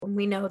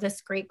we know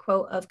this great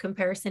quote of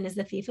comparison is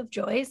the thief of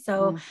joy.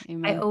 So I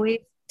Amen. always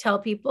tell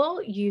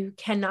people you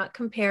cannot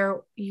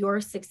compare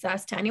your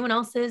success to anyone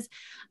else's.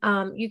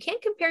 You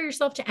can't compare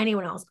yourself to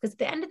anyone else because at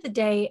the end of the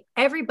day,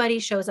 everybody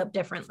shows up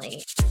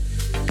differently.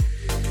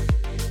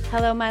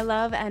 Hello, my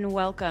love, and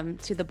welcome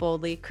to the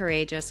Boldly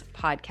Courageous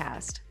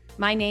podcast.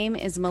 My name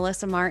is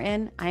Melissa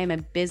Martin. I am a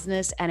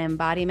business and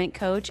embodiment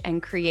coach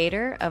and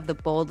creator of the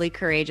Boldly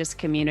Courageous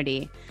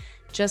community.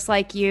 Just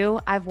like you,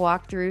 I've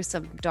walked through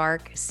some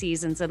dark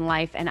seasons in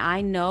life, and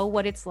I know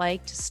what it's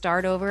like to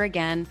start over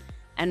again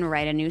and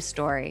write a new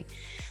story.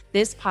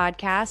 This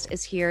podcast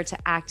is here to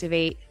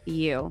activate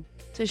you,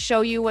 to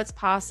show you what's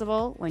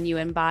possible when you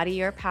embody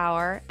your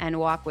power and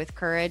walk with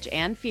courage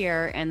and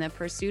fear in the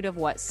pursuit of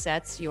what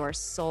sets your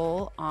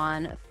soul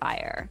on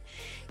fire.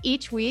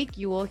 Each week,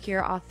 you will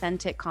hear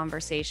authentic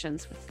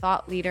conversations with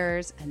thought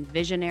leaders and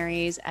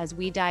visionaries as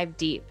we dive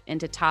deep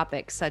into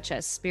topics such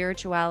as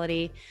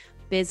spirituality,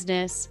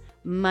 business,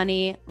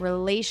 money,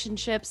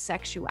 relationships,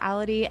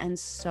 sexuality, and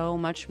so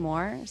much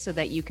more so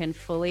that you can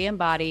fully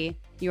embody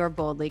your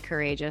boldly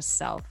courageous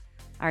self.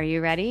 Are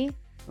you ready?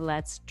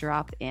 Let's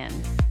drop in.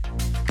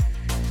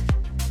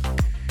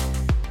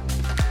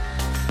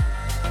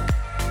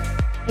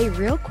 Hey,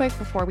 real quick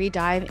before we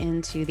dive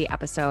into the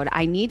episode,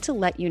 I need to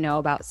let you know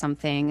about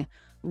something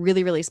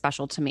really, really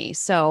special to me.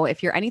 So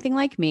if you're anything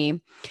like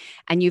me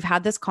and you've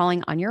had this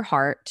calling on your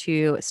heart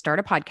to start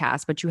a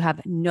podcast, but you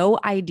have no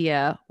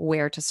idea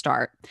where to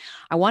start,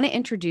 I want to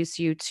introduce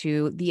you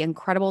to the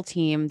incredible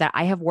team that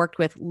I have worked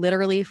with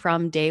literally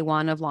from day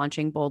one of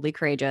launching Boldly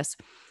Courageous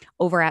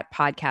over at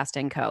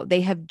Podcast & Co.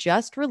 They have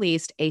just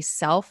released a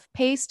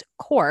self-paced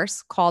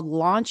course called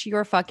Launch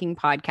Your Fucking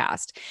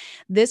Podcast.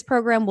 This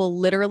program will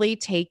literally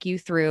take you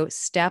through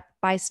step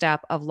by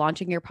step of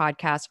launching your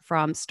podcast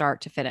from start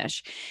to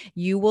finish.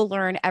 You will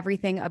learn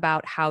everything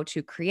about how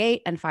to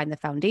create and find the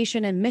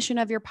foundation and mission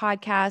of your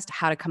podcast,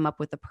 how to come up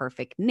with the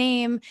perfect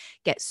name,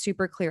 get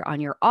super clear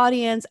on your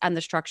audience and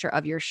the structure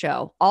of your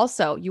show.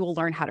 Also, you will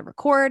learn how to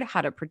record,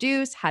 how to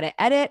produce, how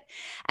to edit,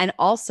 and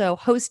also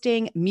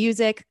hosting,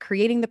 music,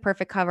 creating the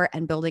perfect cover,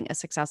 and building a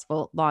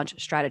successful launch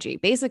strategy.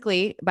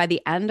 Basically, by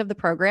the end of the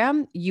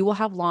program, you will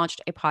have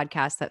launched a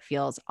podcast that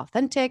feels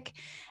authentic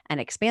and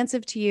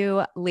expansive to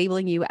you,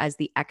 labeling you as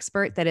the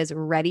expert that is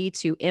ready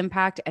to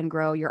impact and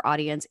grow your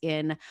audience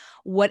in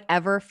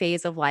whatever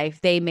phase of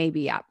life they may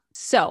be at.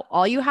 So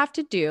all you have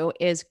to do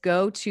is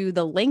go to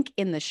the link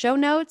in the show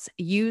notes,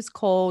 use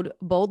code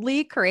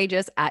Boldly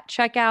Courageous at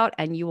checkout,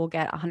 and you will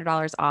get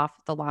 $100 off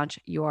the Launch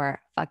Your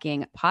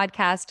Fucking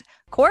Podcast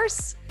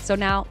course. So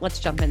now let's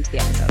jump into the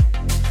episode.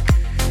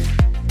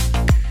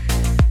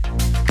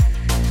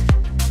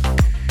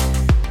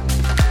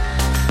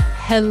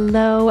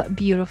 Hello,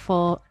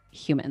 beautiful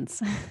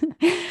humans.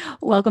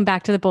 Welcome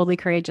back to the Boldly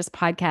Courageous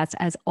podcast.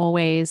 As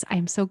always,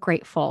 I'm so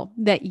grateful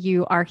that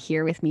you are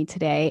here with me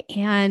today.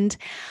 And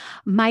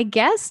my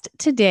guest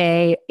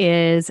today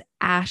is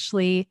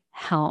Ashley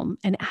Helm.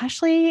 And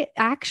Ashley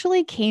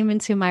actually came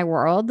into my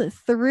world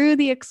through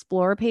the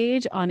Explore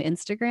page on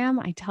Instagram.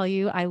 I tell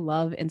you, I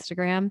love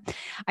Instagram.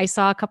 I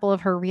saw a couple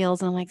of her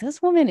reels and I'm like,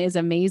 this woman is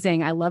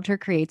amazing. I loved her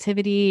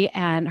creativity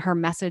and her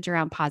message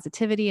around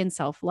positivity and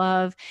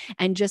self-love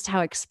and just how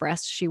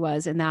expressed she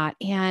was in that.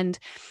 And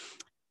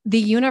the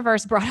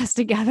universe brought us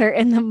together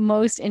in the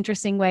most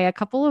interesting way. A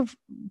couple of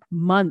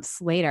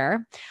months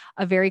later,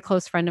 a very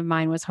close friend of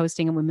mine was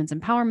hosting a women's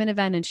empowerment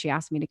event and she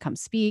asked me to come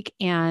speak.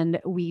 And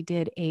we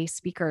did a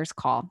speakers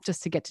call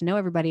just to get to know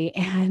everybody.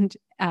 And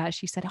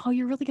she said, oh,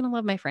 you're really going to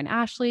love my friend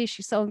Ashley.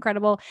 She's so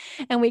incredible.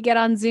 And we get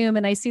on Zoom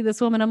and I see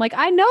this woman. I'm like,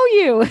 I know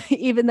you,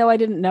 even though I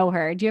didn't know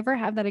her. Do you ever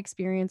have that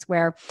experience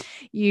where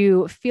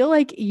you feel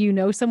like you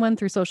know someone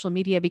through social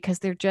media because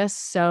they're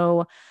just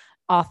so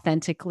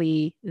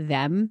authentically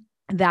them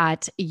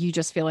that you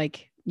just feel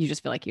like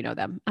you know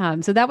them.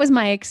 So that was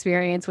my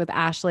experience with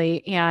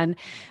Ashley. And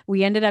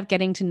we ended up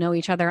getting to know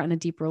each other on a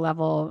deeper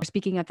level,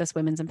 speaking at this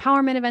women's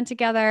empowerment event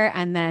together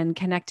and then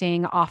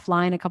connecting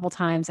offline a couple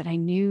times. And I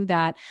knew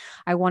that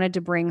I wanted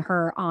to bring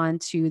her on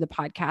to the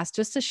podcast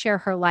just to share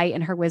her light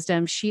and her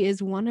wisdom. She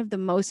is one of the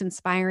most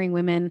inspiring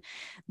women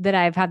that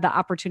I've had the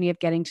opportunity of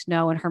getting to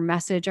know, and her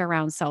message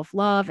around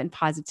self-love and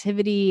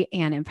positivity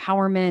and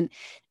empowerment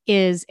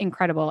is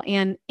incredible.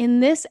 And in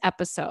this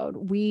episode,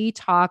 we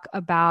talk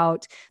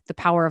about the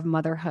power of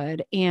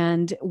motherhood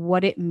and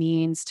what it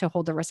means to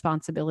hold the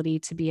responsibility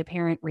to be a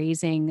parent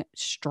raising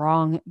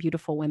strong,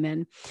 beautiful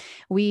women.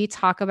 We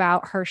talk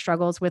about her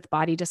struggles with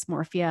body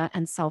dysmorphia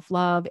and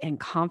self-love and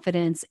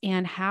confidence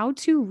and how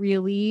to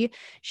really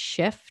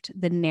shift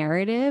the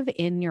narrative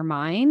in your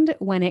mind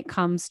when it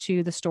comes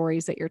to the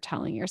stories that you're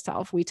telling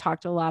yourself. We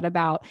talked a lot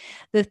about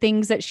the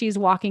things that she's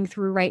walking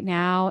through right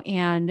now.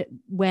 And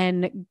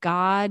when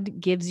God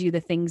gives you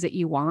the things that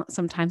you want,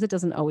 sometimes it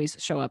doesn't always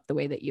show up the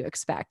way that you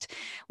expect.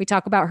 We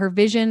talk about her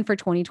vision for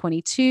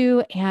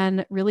 2022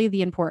 and really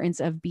the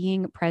importance of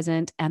being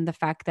present and the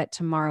fact that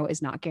tomorrow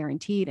is not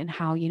guaranteed and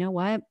how, you know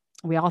what?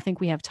 We all think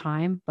we have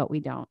time, but we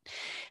don't.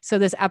 So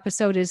this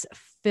episode is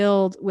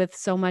filled with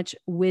so much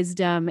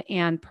wisdom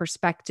and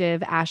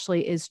perspective.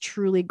 Ashley is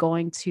truly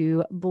going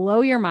to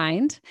blow your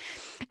mind.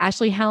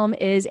 Ashley Helm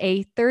is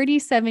a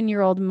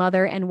 37-year-old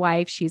mother and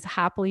wife. She's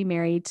happily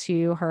married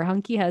to her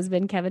hunky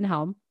husband, Kevin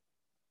Helm.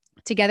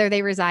 Together,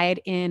 they reside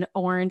in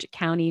Orange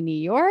County, New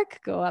York.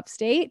 Go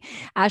upstate.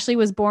 Ashley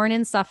was born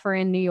in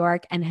Suffern, New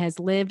York, and has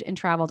lived and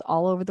traveled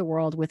all over the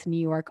world, with New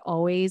York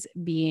always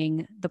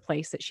being the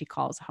place that she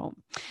calls home.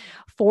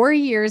 4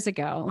 years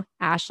ago,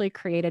 Ashley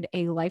created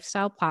a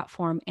lifestyle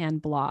platform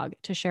and blog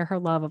to share her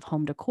love of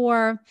home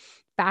decor,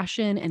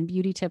 fashion, and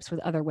beauty tips with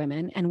other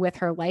women. And with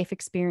her life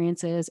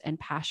experiences and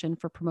passion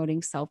for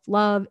promoting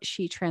self-love,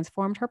 she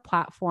transformed her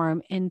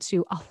platform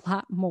into a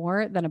lot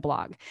more than a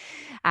blog.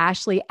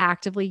 Ashley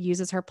actively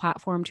uses her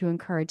platform to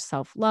encourage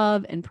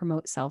self-love and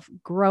promote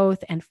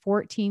self-growth. And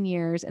 14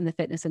 years in the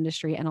fitness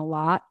industry and a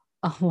lot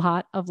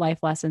of life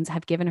lessons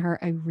have given her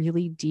a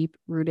really deep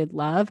rooted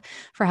love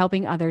for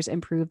helping others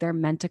improve their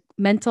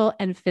mental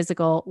and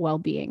physical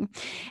well-being.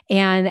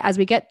 And as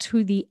we get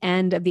to the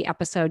end of the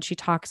episode, she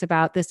talks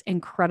about this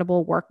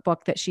incredible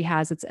workbook that she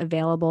has. It's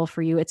available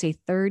for you. It's a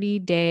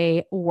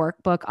 30-day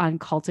workbook on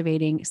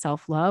cultivating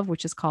self-love,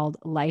 which is called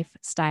Life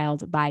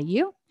Styled by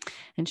You.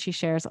 And she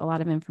shares a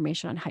lot of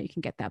information on how you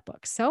can get that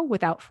book. So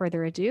without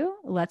further ado,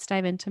 let's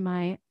dive into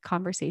my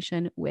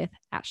conversation with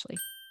Ashley.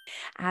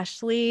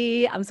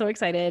 Ashley, I'm so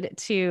excited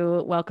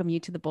to welcome you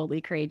to the Boldly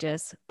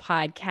Courageous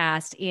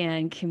podcast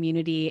and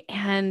community.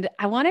 And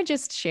I want to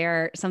just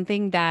share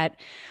something that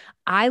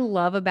I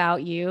love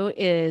about you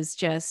is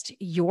just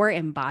your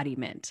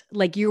embodiment.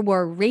 Like, you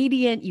are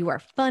radiant, you are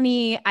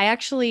funny. I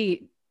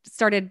actually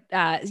started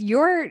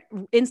your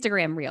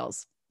Instagram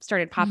reels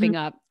started popping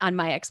up on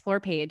my explore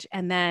page.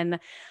 And then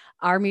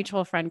our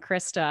mutual friend,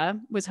 Krista,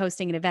 was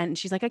hosting an event, and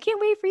she's like, I can't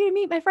wait for you to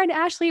meet my friend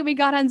Ashley. And we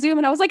got on Zoom,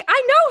 and I was like,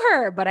 I know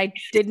her, but I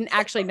didn't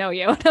actually know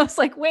you. And I was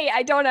like, wait,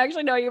 I don't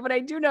actually know you, but I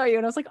do know you.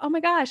 And I was like, oh my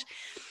gosh.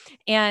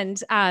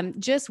 And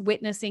just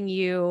witnessing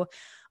you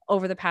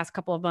over the past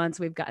couple of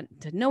months, we've gotten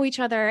to know each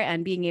other,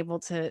 and being able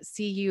to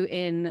see you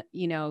in,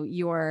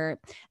 your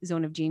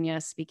zone of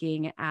genius,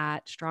 speaking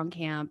at Strong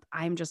Camp.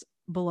 I'm just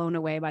blown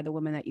away by the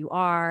woman that you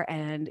are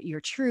and your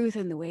truth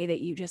and the way that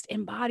you just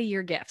embody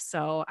your gifts.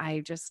 So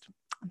I'm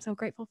so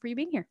grateful for you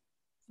being here.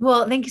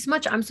 Well, thank you so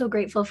much. I'm so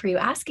grateful for you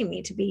asking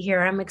me to be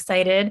here. I'm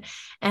excited,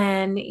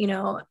 and,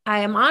 I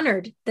am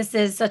honored. This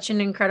is such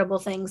an incredible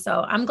thing.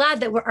 So I'm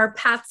glad that our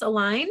paths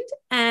aligned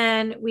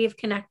and we've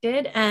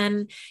connected,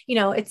 and,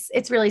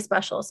 it's really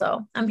special.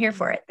 So I'm here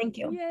for it. Thank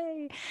you.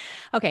 Yay.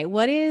 Okay.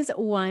 What is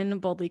one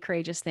boldly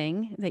courageous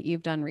thing that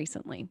you've done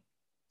recently?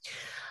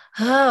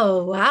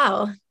 Oh,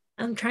 wow.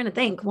 I'm trying to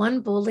think.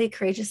 One boldly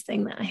courageous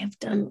thing that I have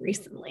done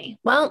recently.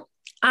 Well,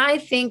 I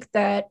think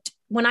that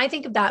when I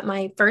think of that,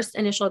 my first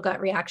initial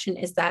gut reaction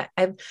is that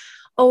I've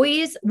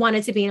always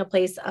wanted to be in a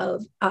place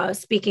of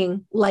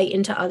speaking light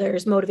into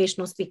others,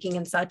 motivational speaking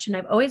and such. And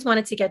I've always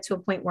wanted to get to a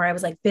point where I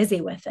was like busy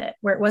with it,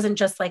 where it wasn't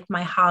just like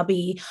my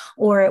hobby,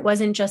 or it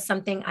wasn't just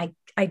something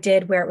I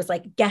did where it was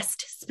like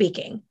guest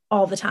speaking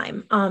all the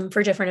time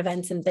for different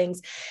events and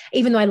things,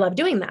 even though I love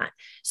doing that.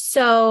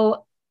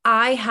 So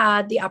I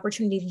had the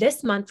opportunity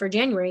this month for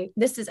January.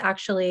 This is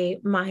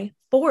actually my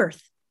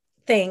fourth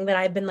thing that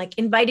I've been like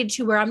invited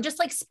to, where I'm just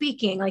like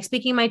speaking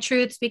my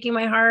truth, speaking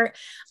my heart.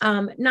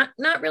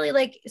 Not really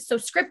like so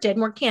scripted,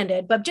 more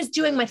candid, but just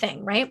doing my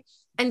thing. Right.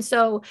 And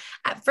so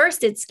at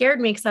first it scared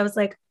me, because I was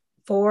like,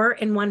 4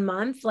 in 1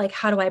 month, like,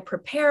 how do I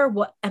prepare?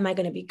 What am I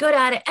going to be good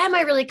at it? Am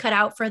I really cut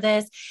out for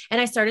this?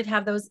 And I started to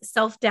have those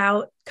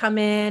self-doubt come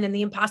in, and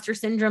the imposter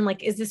syndrome,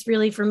 like, is this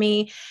really for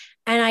me?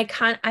 And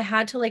I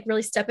had to like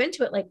really step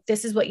into it. Like,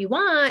 this is what you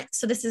want.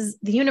 So this is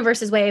the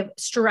universe's way of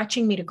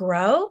stretching me to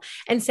grow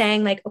and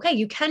saying like, okay,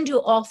 you can do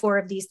all 4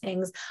 of these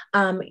things.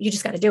 You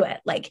just got to do it.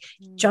 Like,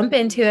 jump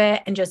into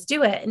it and just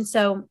do it. And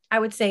so I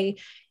would say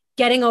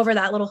getting over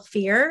that little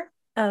fear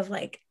of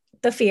like,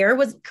 the fear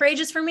was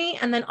courageous for me.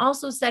 And then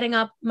also setting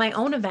up my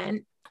own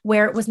event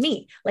where it was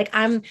me. Like,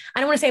 I don't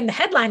want to say I'm the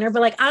headliner,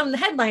 but like, I'm the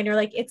headliner,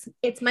 like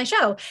it's my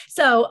show.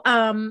 So,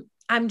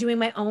 I'm doing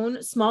my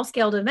own small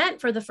scaled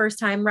event for the first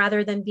time,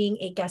 rather than being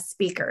a guest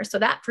speaker. So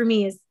that for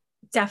me is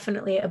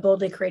definitely a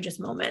boldly courageous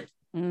moment.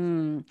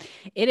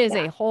 It is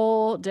a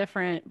whole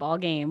different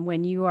ballgame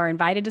when you are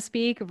invited to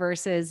speak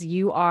versus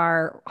you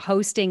are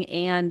hosting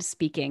and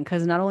speaking.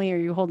 Because not only are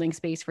you holding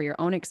space for your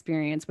own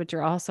experience, but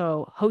you're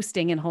also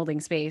hosting and holding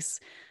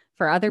space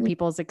for other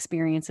people's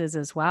experiences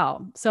as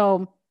well.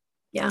 So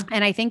yeah.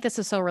 And I think this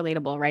is so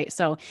relatable, right?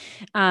 So,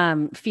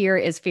 fear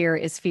is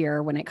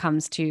fear when it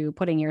comes to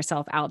putting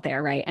yourself out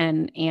there, right?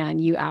 And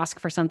you ask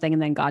for something,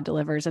 and then God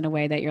delivers in a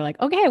way that you're like,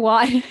 okay, well,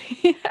 I didn't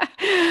think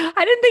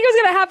it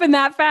was going to happen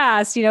that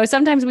fast.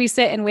 Sometimes we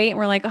sit and wait, and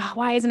we're like, oh,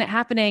 why isn't it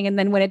happening? And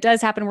then when it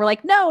does happen, we're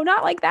like, no,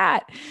 not like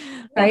that.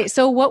 Right.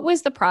 So what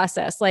was the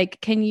process? Like,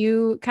 can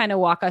you kind of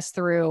walk us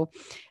through,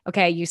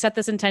 okay, you set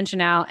this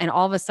intention out and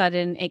all of a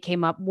sudden it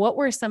came up. What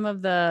was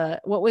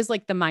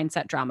like the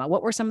mindset drama?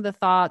 What were some of the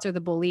thoughts or the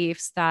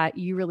beliefs that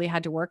you really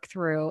had to work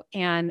through,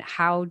 and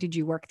how did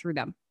you work through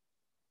them?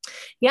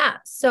 Yeah.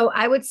 So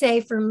I would say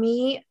for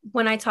me,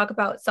 when I talk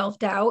about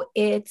self-doubt,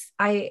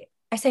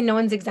 I say no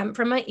one's exempt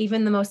from it,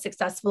 even the most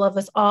successful of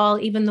us all,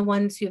 even the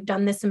ones who've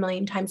done this a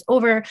million times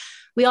over.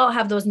 We all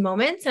have those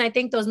moments. And I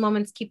think those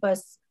moments keep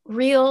us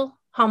real,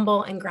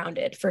 humble, and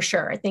grounded for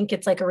sure. I think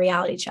it's like a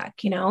reality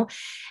check.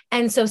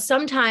 And so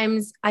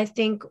sometimes I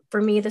think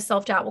for me, the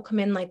self doubt will come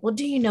in like, well,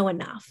 do you know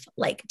enough?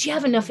 Like, do you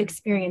have enough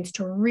experience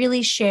to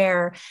really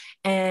share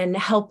and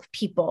help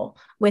people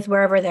with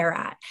wherever they're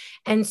at?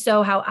 And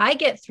so how I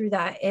get through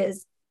that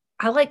is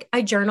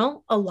I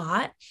journal a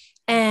lot.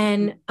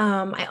 And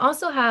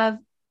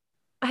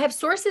I have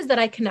sources that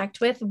I connect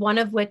with, one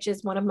of which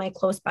is one of my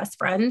close best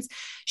friends.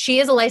 She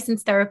is a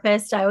licensed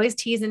therapist. I always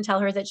tease and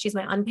tell her that she's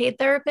my unpaid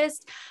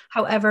therapist.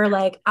 However,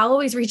 like I'll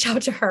always reach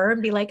out to her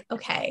and be like,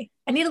 okay,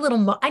 I need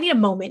I need a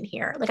moment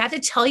here. Like I have to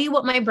tell you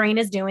what my brain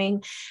is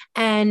doing.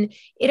 And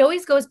it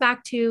always goes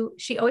back to,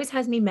 she always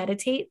has me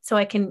meditate so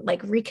I can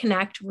like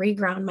reconnect,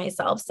 reground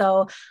myself.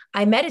 So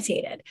I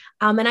meditated,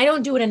 and I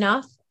don't do it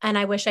enough. And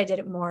I wish I did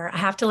it more. I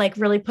have to like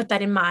really put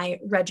that in my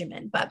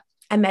regimen, but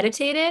I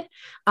meditated,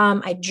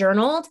 I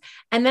journaled,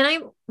 and then I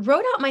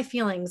wrote out my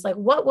feelings, like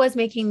what was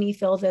making me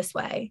feel this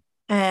way.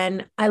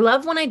 And I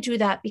love when I do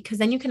that because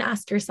then you can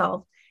ask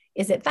yourself,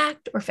 is it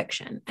fact or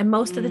fiction? And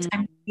most of the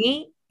time, for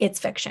me, it's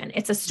fiction.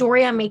 It's a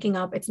story I'm making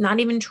up. It's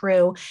not even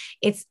true.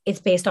 It's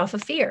based off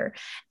of fear.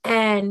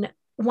 And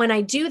when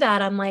I do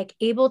that, I'm like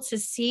able to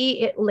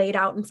see it laid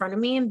out in front of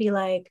me and be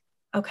like,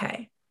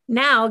 okay,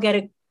 now get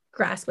a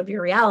grasp of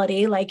your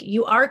reality. Like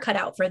you are cut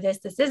out for this.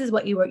 This is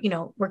what you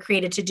were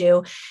created to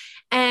do.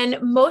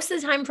 And most of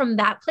the time from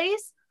that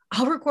place,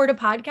 I'll record a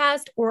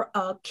podcast or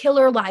a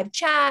killer live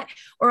chat,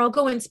 or I'll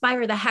go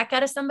inspire the heck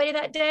out of somebody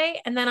that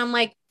day. And then I'm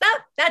like,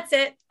 that's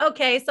it.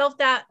 Okay.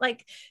 Self-doubt,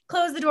 like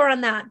close the door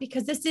on that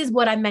because this is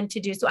what I'm meant to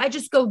do. So I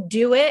just go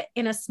do it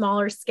in a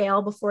smaller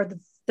scale before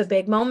the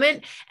big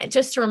moment. And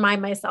just to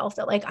remind myself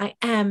that like, I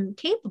am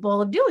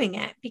capable of doing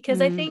it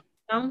because I think,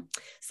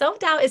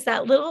 self-doubt is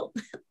that little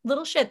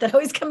shit that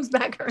always comes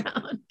back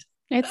around.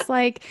 It's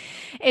like,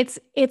 it's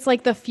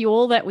like the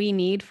fuel that we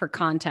need for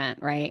content,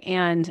 right?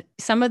 And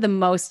some of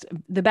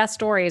the best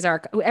stories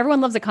are,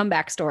 everyone loves a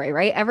comeback story,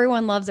 right?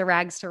 Everyone loves a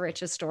rags to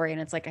riches story. And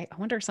it's like, I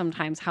wonder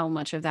sometimes how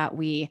much of that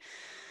we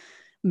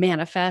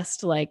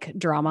manifest like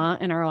drama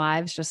in our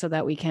lives just so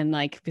that we can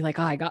like be like,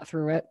 oh, I got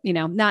through it,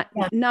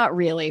 not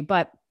really,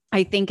 but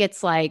I think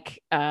it's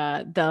like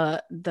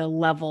the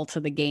level to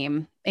the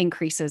game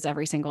increases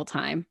every single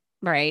time.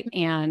 Right.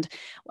 And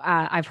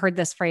I've heard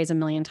this phrase a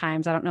million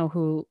times. I don't know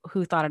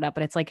who thought it up,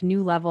 but it's like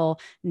new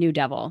level, new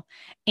devil.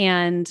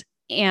 And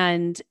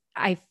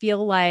I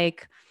feel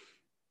like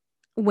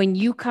when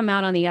you come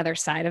out on the other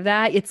side of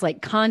that, it's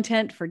like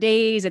content for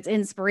days. It's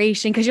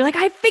inspiration because you're like,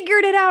 I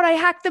figured it out. I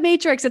hacked the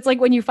matrix. It's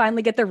like when you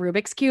finally get the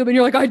Rubik's Cube and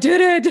you're like, I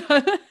did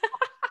it.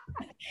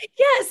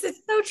 Yes,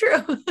 it's so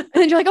true. And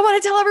then you're like, I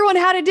want to tell everyone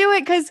how to do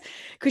it because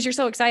you're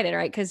so excited,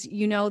 right? Because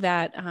you know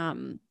that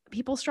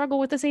people struggle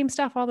with the same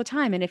stuff all the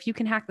time. And if you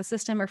can hack the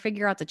system or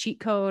figure out the cheat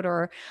code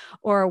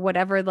or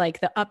whatever, like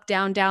the up,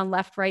 down, down,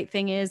 left, right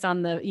thing is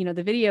on the,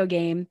 the video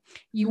game,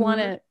 you want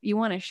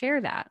to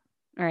share that.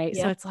 All right.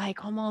 Yeah. So it's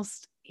like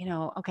almost,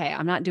 okay,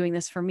 I'm not doing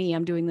this for me.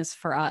 I'm doing this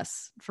for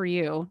us, for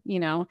you,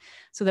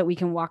 so that we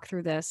can walk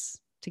through this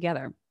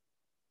together.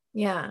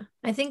 Yeah.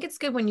 I think it's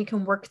good when you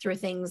can work through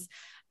things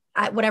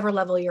at whatever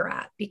level you're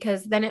at,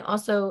 because then it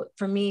also,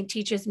 for me,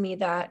 teaches me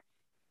that,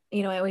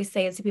 I always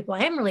say it to people, I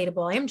am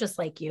relatable. I am just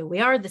like you. We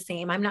are the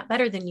same. I'm not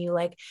better than you.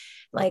 Like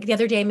the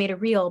other day I made a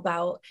reel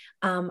about,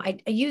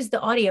 I used the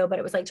audio, but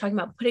it was like talking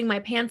about putting my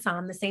pants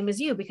on the same as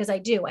you, because I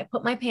do. I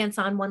put my pants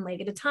on one leg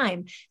at a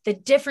time. The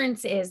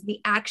difference is the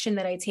action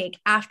that I take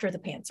after the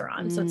pants are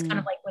on. So it's kind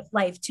of like with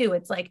life too.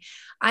 It's like,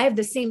 I have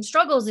the same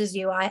struggles as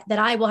you that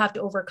I will have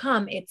to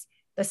overcome. It's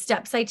the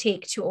steps I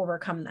take to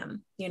overcome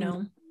them,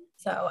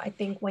 So I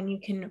think when you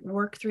can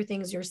work through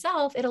things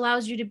yourself, it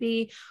allows you to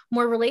be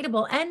more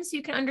relatable. And so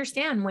you can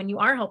understand when you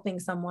are helping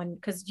someone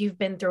because you've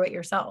been through it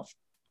yourself.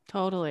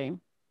 Totally.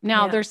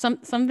 Now there's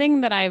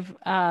something that I've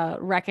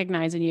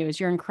recognized in you is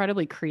you're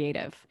incredibly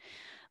creative.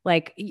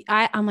 Like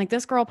I'm like,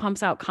 this girl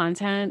pumps out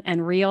content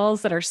and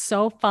reels that are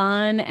so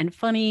fun and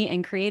funny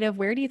and creative.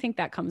 Where do you think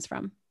that comes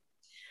from?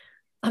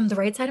 The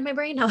right side of my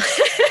brain? No,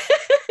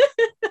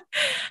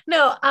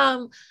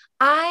 no.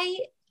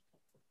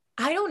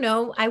 I don't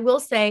know. I will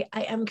say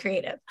I am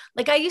creative.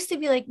 Like I used to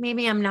be like,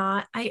 maybe I'm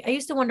not. I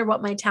used to wonder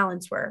what my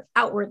talents were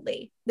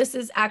outwardly. This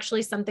is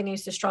actually something I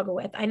used to struggle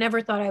with. I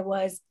never thought I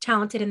was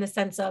talented in the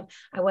sense of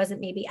I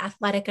wasn't maybe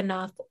athletic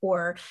enough,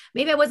 or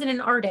maybe I wasn't an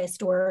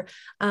artist, or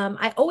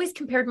I always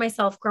compared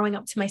myself growing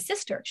up to my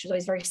sister. She was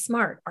always very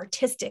smart,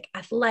 artistic,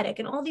 athletic,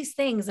 and all these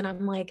things. And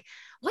I'm like,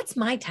 what's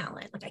my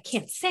talent? Like I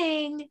can't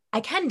sing, I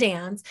can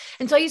dance.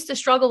 And so I used to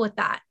struggle with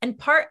that. And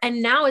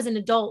now as an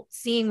adult,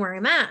 seeing where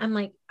I'm at, I'm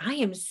like, I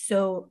am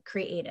so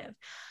creative.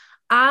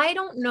 I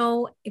don't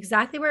know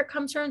exactly where it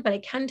comes from, but I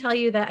can tell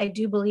you that I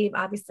do believe,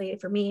 obviously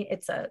for me,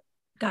 it's a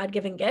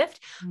God-given gift,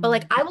 but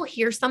like I will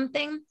hear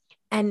something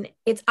And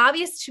it's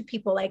obvious to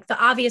people, like the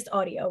obvious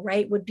audio,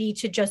 right, would be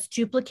to just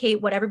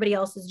duplicate what everybody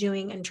else is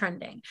doing and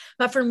trending.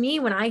 But for me,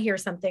 when I hear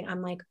something,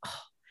 I'm like, oh,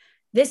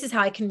 this is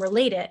how I can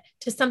relate it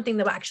to something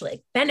that will actually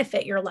like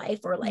benefit your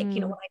life. Or like,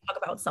 you know, when I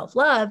talk about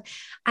self-love,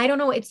 I don't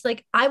know. It's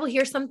like, I will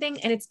hear something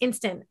and it's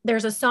instant.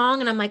 There's a song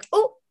and I'm like,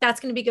 oh,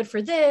 that's going to be good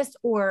for this,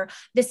 or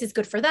this is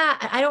good for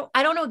that.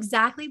 I don't know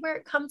exactly where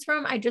it comes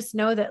from. I just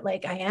know that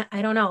like,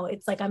 I don't know.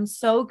 It's like, I'm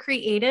so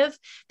creative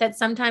that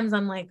sometimes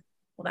I'm like,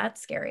 well,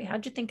 that's scary.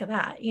 How'd you think of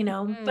that? You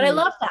know, but I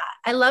love that.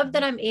 I love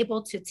that I'm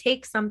able to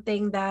take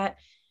something that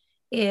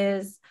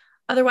is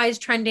otherwise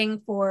trending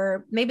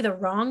for maybe the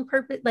wrong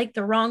purpose, like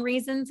the wrong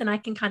reasons. And I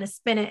can kind of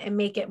spin it and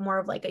make it more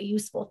of like a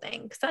useful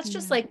thing. Cause that's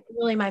just like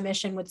really my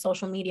mission with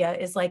social media,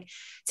 is like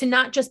to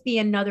not just be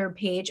another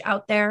page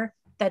out there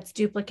that's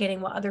duplicating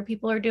what other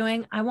people are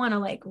doing. I want to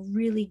like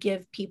really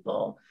give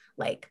people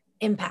like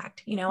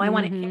impact, you know, I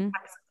want to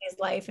impact somebody's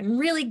life and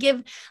really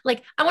give,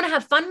 like, I want to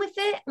have fun with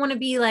it. I want to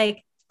be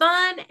like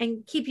fun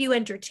and keep you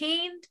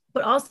entertained,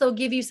 but also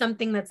give you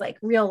something that's like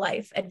real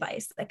life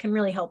advice that can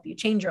really help you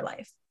change your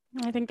life.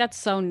 I think that's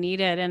so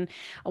needed. And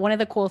one of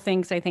the cool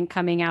things I think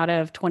coming out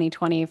of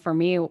 2020 for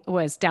me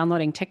was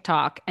downloading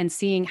TikTok and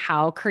seeing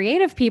how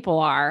creative people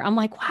are. I'm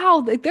like,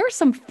 wow, there's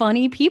some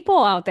funny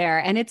people out there.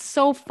 And it's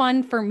so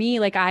fun for me.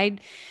 Like I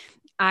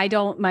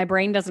don't, my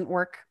brain doesn't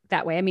work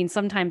that way. I mean,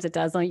 sometimes it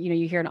does, you know,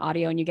 you hear an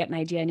audio and you get an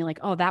idea and you're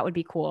like, oh, that would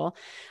be cool.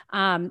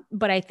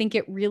 But I think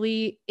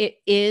it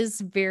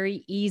is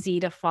very easy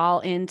to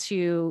fall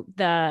into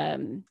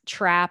the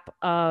trap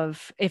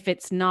of, if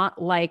it's not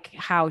like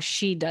how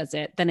she does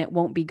it, then it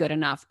won't be good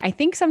enough. I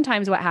think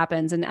sometimes what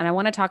happens, and I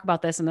want to talk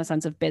about this in the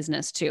sense of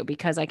business too,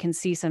 because I can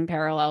see some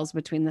parallels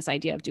between this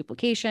idea of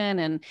duplication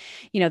and,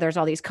 you know, there's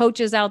all these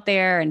coaches out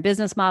there and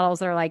business models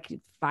that are like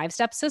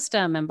 5-step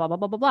system and blah, blah,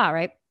 blah, blah, blah,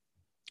 right?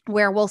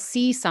 Where we'll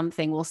see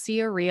something, we'll see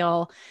a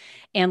reel,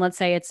 and let's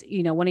say it's,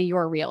 you know, one of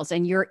your reels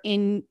and you're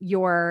in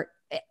your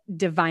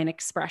divine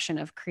expression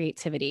of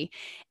creativity.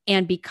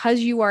 And because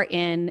you are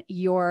in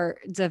your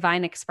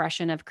divine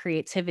expression of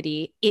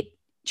creativity,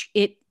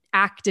 it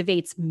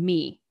activates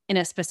me in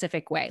a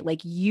specific way.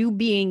 Like you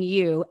being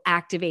you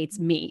activates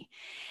me.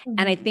 Mm-hmm.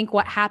 And I think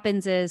what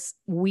happens is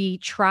we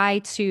try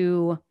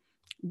to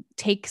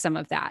take some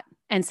of that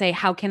and say,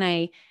 how can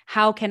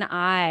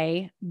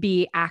I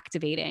be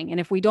activating? And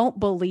if we don't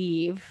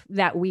believe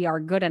that we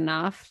are good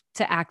enough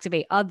to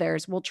activate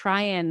others, we'll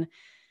try and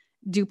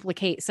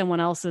duplicate someone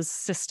else's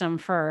system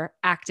for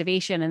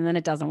activation. And then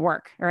it doesn't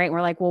work. All right.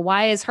 We're like, well,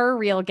 why is her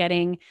reel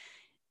getting,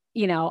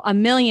 you know,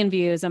 1 million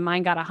views and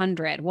mine got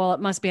 100? Well, it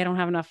must be, I don't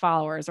have enough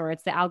followers, or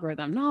it's the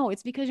algorithm. No,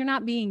 it's because you're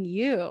not being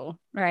you.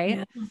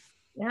 Right.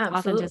 Yeah,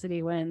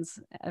 authenticity wins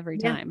every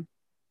time.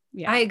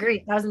 Yeah. I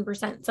agree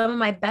 1,000%. Some of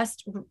my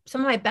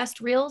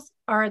best reels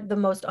are the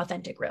most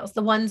authentic reels.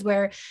 The ones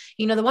where,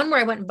 you know, the one where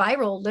I went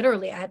viral,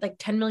 literally I had like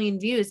 10 million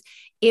views.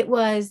 It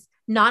was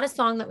not a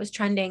song that was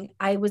trending.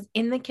 I was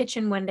in the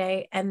kitchen one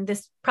day, and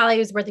this probably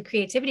was where the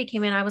creativity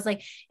came in. I was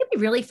like, it'd be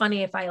really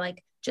funny if I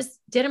like just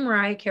did a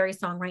Mariah Carey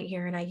song right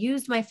here and I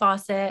used my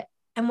faucet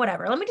and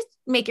whatever. Let me just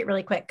make it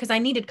really quick, because I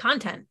needed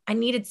content. I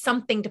needed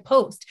something to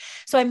post.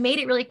 So I made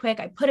it really quick.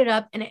 I put it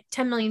up and it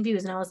 10 million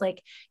views. And I was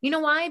like, you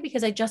know why?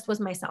 Because I just was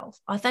myself,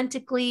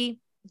 authentically,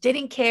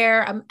 didn't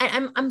care.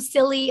 I'm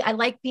silly. I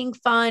like being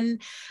fun.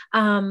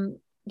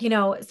 You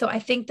know, so I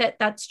think that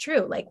that's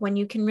true. Like when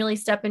you can really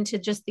step into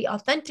just the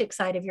authentic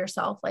side of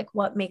yourself, like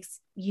what makes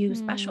you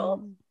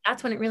special,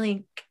 that's when it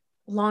really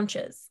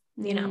launches,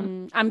 you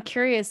know? I'm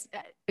curious,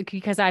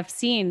 because I've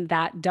seen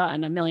that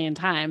done 1 million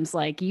times.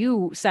 Like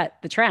you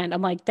set the trend.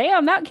 I'm like,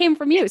 damn, that came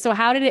from you. So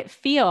how did it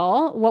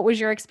feel? What was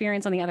your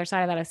experience on the other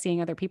side of that, of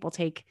seeing other people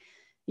take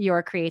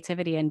your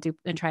creativity and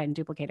try and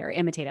duplicate it or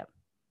imitate it?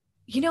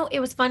 You know, it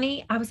was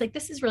funny. I was like,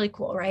 this is really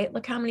cool, right?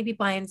 Look how many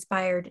people I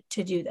inspired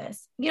to do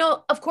this. You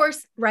know, of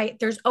course, right?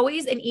 There's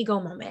always an ego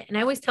moment. And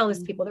I always tell this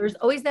to people, there's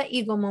always that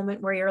ego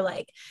moment where you're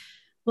like,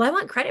 well, I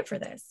want credit for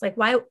this. Like,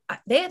 why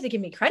they have to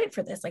give me credit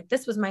for this? Like,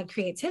 this was my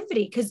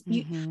creativity. Cause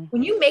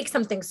when you make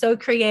something so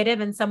creative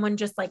and someone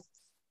just like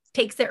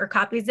takes it or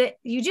copies it,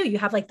 you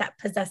have like that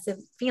possessive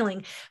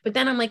feeling. But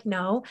then I'm like,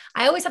 no,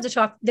 I always have to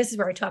talk. This is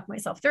where I talk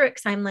myself through it.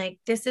 Cause I'm like,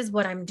 this is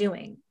what I'm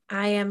doing.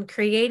 I am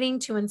creating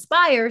to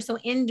inspire. So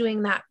in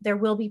doing that, there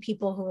will be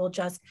people who will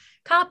just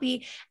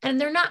copy,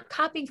 and they're not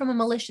copying from a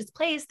malicious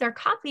place. They're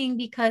copying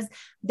because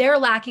they're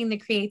lacking the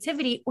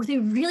creativity, or they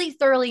really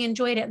thoroughly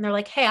enjoyed it. And they're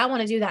like, hey, I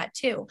want to do that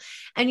too.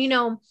 And, you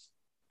know,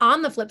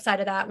 on the flip side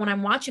of that, when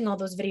I'm watching all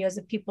those videos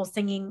of people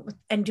singing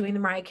and doing the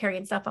Mariah Carey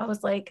and stuff, I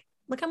was like,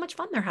 look how much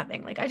fun they're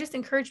having. Like, I just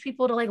encourage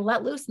people to like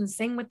let loose and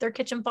sing with their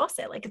kitchen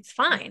faucet. Like, it's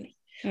fine.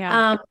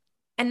 Yeah.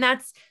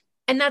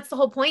 And that's the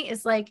whole point,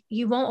 is like,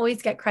 you won't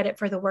always get credit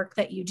for the work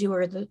that you do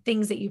or the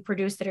things that you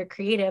produce that are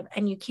creative.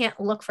 And you can't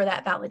look for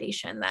that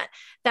validation.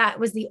 That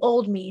was the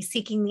old me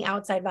seeking the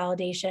outside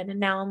validation. And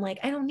now I'm like,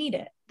 I don't need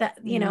it. That,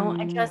 you know,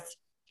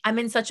 I'm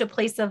in such a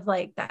place of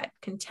like that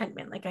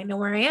contentment. Like, I know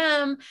where I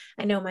am,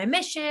 I know my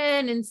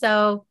mission. And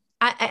so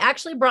it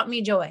actually brought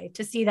me joy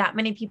to see that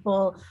many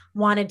people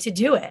wanted to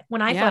do it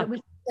when I thought it was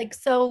like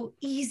so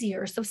easy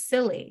or so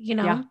silly, you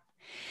know? Yeah.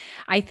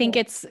 I think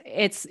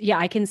yeah,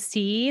 I can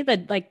see the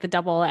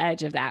double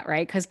edge of that,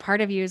 right? Because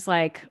part of you is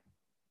like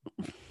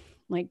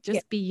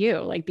just be you,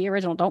 like be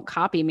original, don't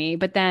copy me.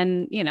 But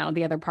then,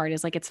 the other part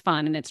is like, it's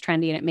fun and it's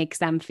trendy and it makes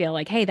them feel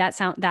like, hey,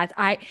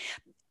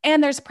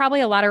 and there's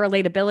probably a lot of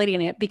relatability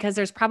in it because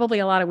there's probably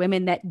a lot of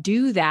women that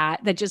do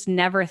that just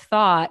never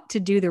thought to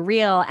do the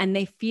real, and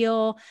they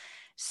feel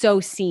so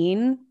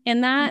seen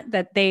in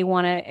that they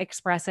want to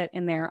express it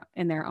in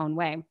their own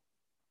way.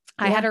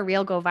 I had a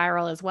reel go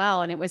viral as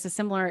well. And it was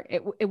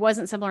it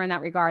wasn't similar in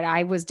that regard.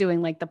 I was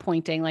doing like the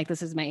pointing, like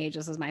this is my age,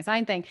 this is my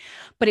sign thing,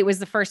 but it was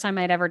the first time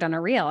I'd ever done a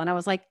reel. And I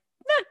was like,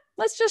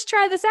 let's just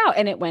try this out.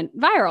 And it went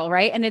viral.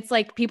 Right. And it's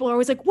like, people are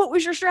always like, what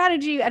was your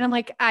strategy? And I'm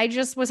like, I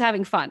just was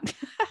having fun.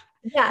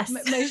 Yes.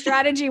 My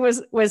strategy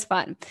was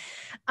fun.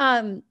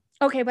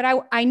 Okay.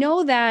 But I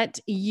know that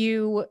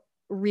you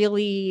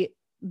really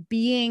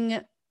being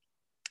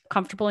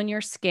comfortable in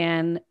your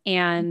skin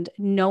and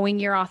knowing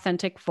your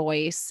authentic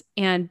voice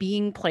and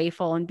being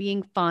playful and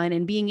being fun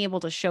and being able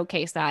to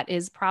showcase that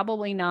is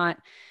probably not,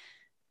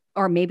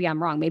 or maybe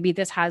I'm wrong. Maybe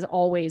this has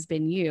always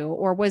been you.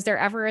 Or was there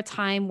ever a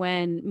time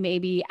when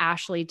maybe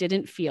Ashley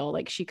didn't feel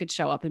like she could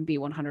show up and be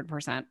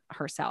 100%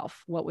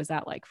 herself? What was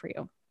that like for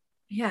you?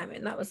 Yeah. I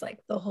mean, that was like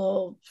the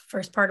whole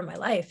first part of my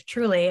life.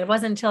 Truly. It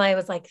wasn't until I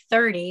was like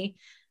 30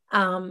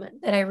 that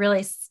I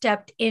really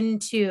stepped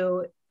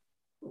into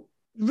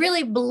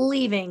really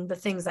believing the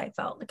things I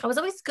felt. Like I was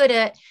always good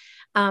at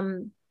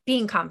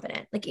being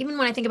confident. Like even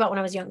when I think about when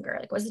I was younger,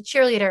 like I was a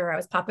cheerleader, I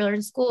was popular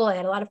in school, I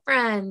had a lot of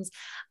friends.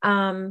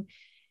 And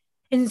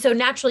so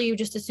naturally you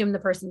just assume the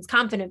person's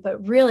confident,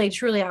 but really,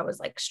 truly I was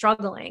like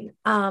struggling.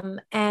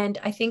 And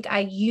I think I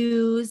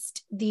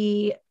used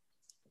the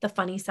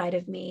funny side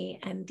of me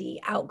and the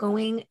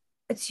outgoing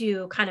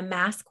to kind of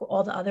mask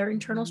all the other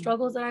internal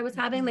struggles that I was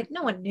having. Like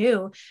no one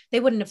knew, they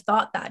wouldn't have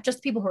thought that,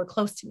 just people who are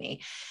close to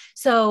me.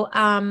 So,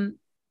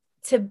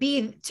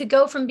 to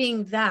go from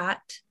being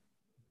that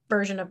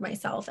version of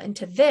myself and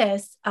to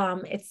this,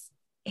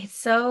 it's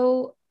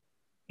so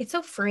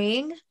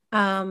freeing.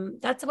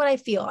 That's what I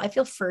feel. I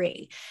feel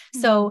free.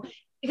 So,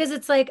 because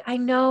it's like, I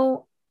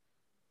know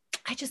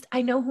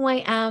who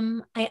I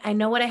am. I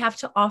know what I have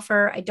to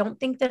offer. I don't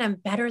think that I'm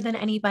better than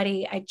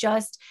anybody. I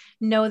just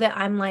know that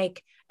I'm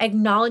like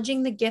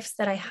acknowledging the gifts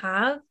that I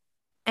have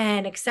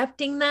and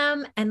accepting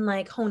them and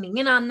like honing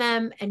in on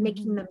them and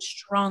making them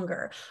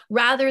stronger,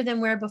 rather than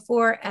where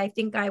before I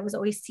think I was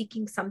always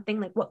seeking something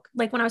like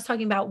when I was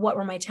talking about what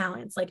were my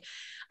talents, like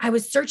I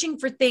was searching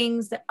for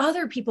things that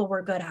other people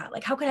were good at.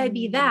 Like, how could I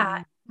be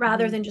that,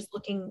 rather than just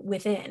looking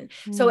within?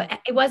 So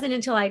it wasn't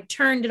until I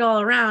turned it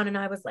all around and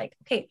I was like,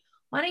 okay,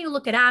 why don't you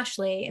look at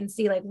Ashley and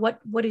see like, what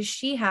does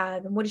she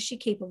have and what is she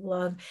capable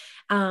of?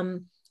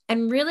 And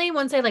really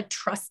once I like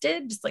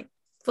trusted, just like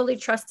fully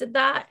trusted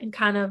that and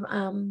kind of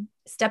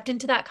stepped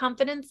into that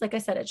confidence, like I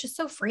said, it's just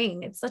so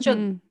freeing. It's such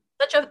a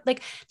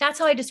like, that's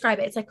how I describe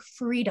it. It's like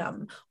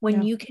freedom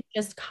when you can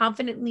just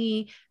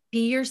confidently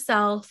be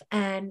yourself,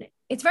 and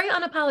it's very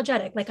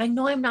unapologetic. Like, I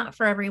know I'm not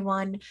for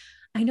everyone.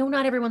 I know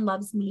not everyone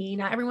loves me.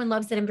 Not everyone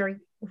loves that I'm very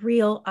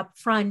real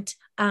upfront.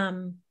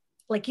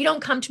 Like, you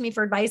don't come to me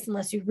for advice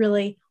unless you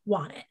really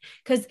want it.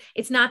 Cause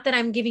it's not that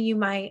I'm giving you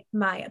my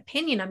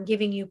opinion. I'm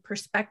giving you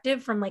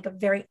perspective from like a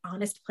very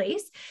honest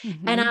place.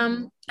 And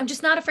I'm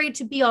just not afraid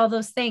to be all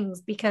those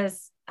things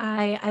because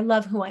I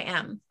love who I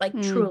am, like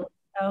truly.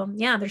 So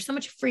yeah, there's so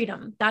much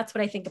freedom. That's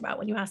what I think about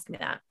when you ask me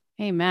that.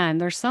 Amen.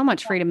 There's so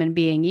much freedom in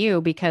being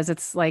you, because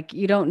it's like,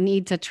 you don't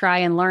need to try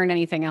and learn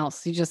anything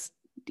else. You just,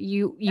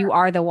 you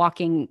are the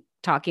walking,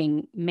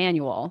 talking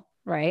manual.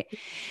 Right.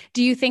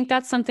 Do you think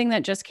that's something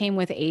that just came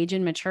with age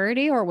and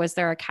maturity, or was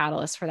there a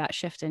catalyst for that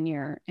shift in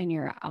your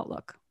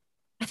outlook?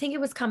 I think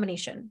it was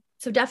combination.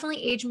 So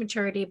definitely age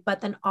maturity,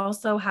 but then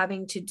also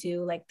having to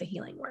do like the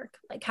healing work,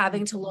 like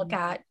having to look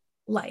at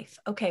life.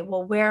 Okay,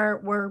 well, where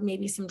were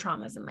maybe some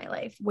traumas in my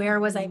life?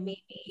 Where was I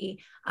maybe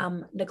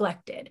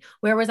neglected?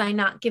 Where was I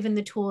not given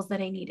the tools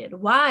that I needed?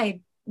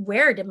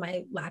 Where did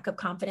my lack of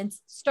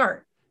confidence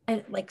start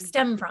and like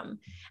stem from?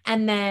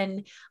 And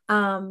then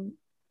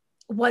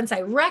once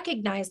I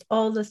recognized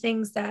all the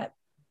things that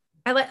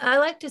I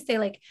like to say,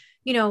 like,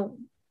 you know,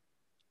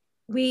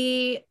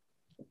 the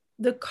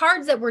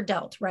cards that were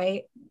dealt,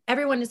 right?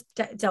 Everyone is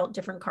dealt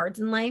different cards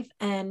in life,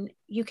 and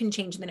you can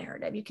change the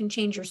narrative. You can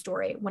change your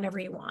story whenever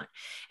you want.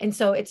 And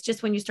so it's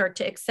just when you start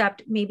to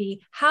accept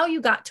maybe how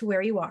you got to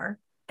where you are.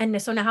 And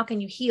so now how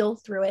can you heal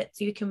through it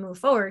so you can move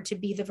forward to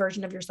be the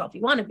version of yourself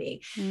you want to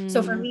be?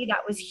 So for me,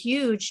 that was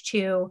huge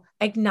to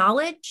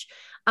acknowledge,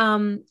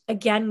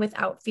 again,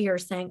 without fear,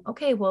 saying,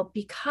 okay, well,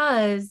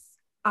 because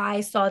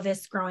I saw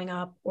this growing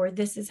up, or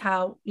this is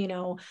how, you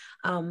know,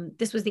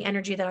 this was the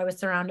energy that I was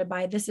surrounded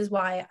by. This is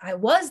why I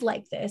was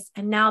like this.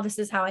 And now this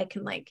is how I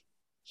can like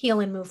heal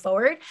and move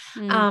forward.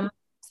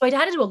 So I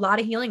had to do a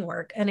lot of healing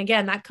work. And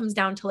again, that comes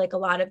down to like a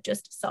lot of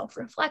just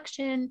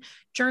self-reflection,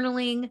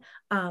 journaling,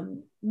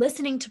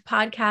 listening to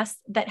podcasts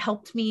that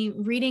helped me,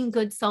 reading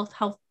good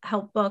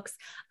self-help books.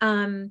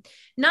 Not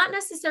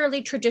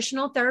necessarily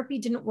traditional therapy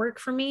didn't work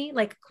for me,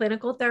 like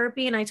clinical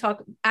therapy. And I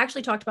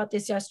actually talked about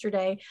this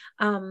yesterday.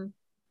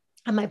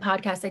 On my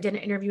podcast, I did an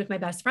interview with my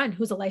best friend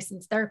who's a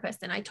licensed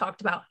therapist. And I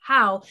talked about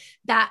how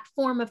that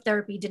form of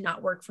therapy did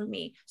not work for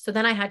me. So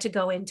then I had to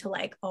go into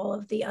like all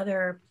of the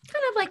other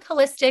kind of like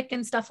holistic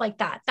and stuff like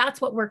that.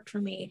 That's what worked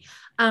for me.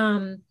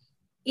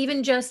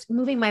 Even just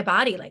moving my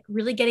body, like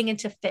really getting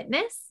into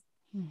fitness,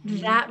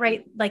 that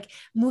right, like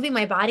moving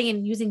my body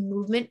and using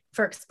movement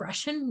for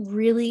expression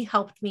really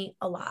helped me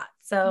a lot.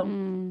 So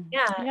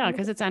yeah,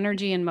 because it's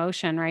energy and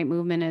motion, right?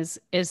 Movement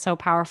is so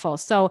powerful.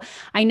 So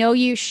I know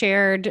you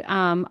shared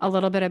a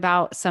little bit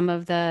about some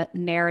of the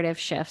narrative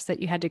shifts that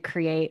you had to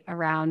create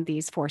around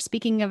these 4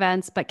 speaking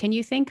events, but can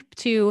you think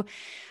to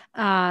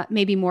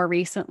maybe more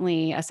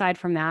recently, aside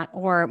from that,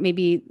 or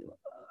maybe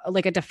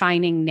like a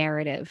defining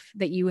narrative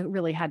that you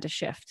really had to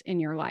shift in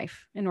your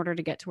life in order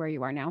to get to where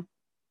you are now?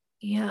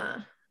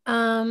 Yeah.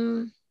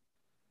 Oh,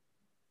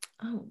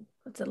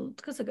 that's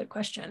a good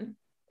question.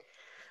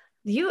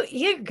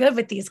 You're good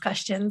with these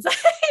questions.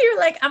 You're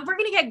like, we're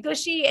going to get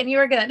gushy and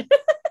you're good.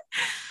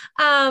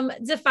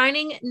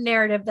 Defining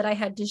narrative that I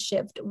had to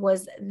shift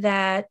was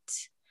that,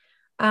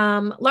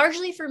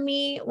 largely for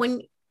me,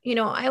 when,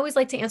 I always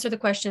like to answer the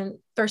question,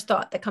 first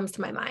thought that comes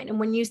to my mind. And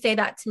when you say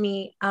that to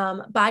me,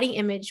 body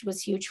image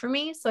was huge for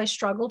me. So I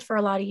struggled for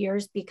a lot of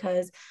years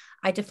because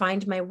I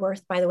defined my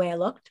worth by the way I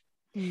looked.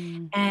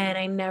 And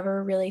I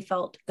never really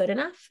felt good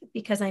enough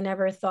because I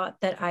never thought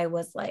that I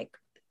was like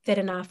fit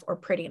enough or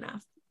pretty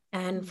enough.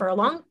 And for a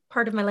long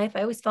part of my life,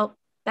 I always felt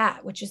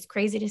that, which is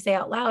crazy to say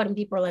out loud. And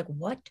people are like,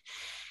 what?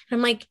 And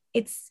I'm like,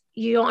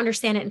 you don't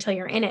understand it until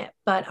you're in it.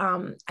 But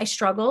I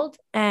struggled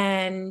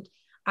and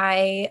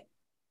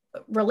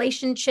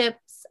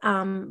relationships,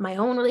 my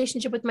own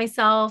relationship with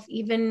myself,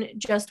 even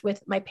just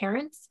with my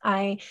parents.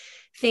 I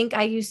think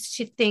I used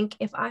to think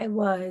if I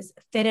was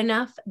fit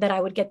enough that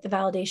I would get the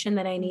validation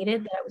that I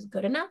needed, that I was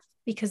good enough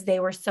because they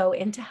were so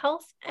into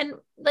health and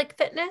like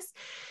fitness.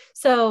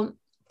 So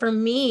for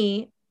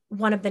me,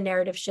 one of the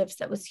narrative shifts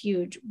that was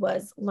huge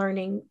was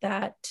learning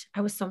that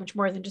I was so much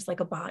more than just like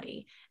a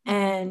body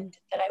and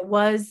that I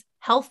was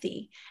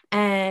healthy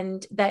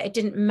and that it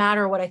didn't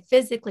matter what I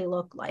physically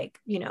looked like,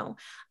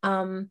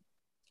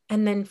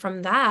 and then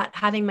from that,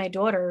 having my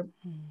daughter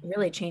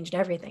really changed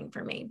everything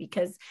for me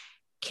because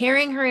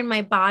carrying her in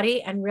my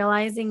body and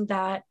realizing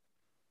that,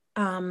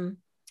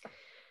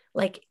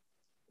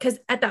 because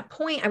at that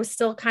point I was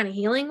still kind of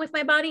healing with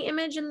my body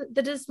image and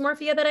the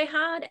dysmorphia that I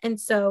had. And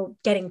so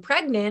getting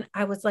pregnant,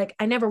 I was like,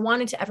 I never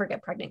wanted to ever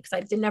get pregnant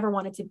because I never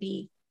wanted to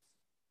be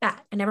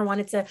fat. I never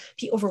wanted to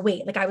be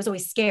overweight. Like I was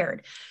always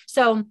scared.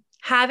 So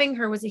having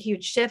her was a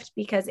huge shift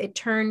because it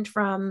turned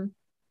from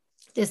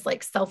this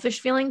like selfish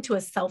feeling to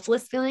a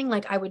selfless feeling.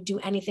 Like I would do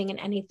anything and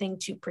anything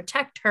to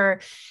protect her,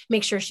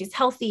 make sure she's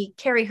healthy,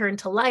 carry her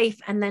into life.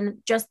 And then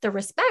just the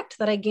respect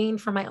that I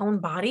gained from my own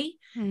body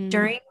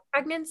during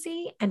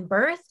pregnancy and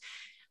birth,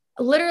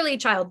 literally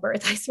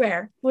childbirth, I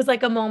swear, was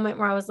like a moment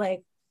where I was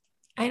like,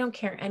 I don't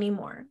care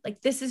anymore.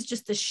 Like, this is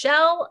just the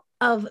shell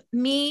of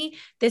me.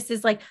 This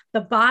is like,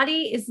 the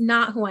body is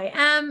not who I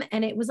am.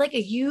 And it was like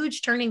a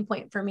huge turning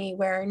point for me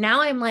where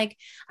now I'm like,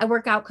 I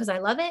work out because I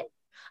love it.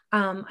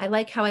 I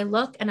like how I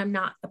look and I'm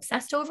not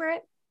obsessed over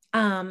it.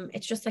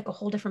 It's just like a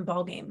whole different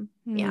ballgame.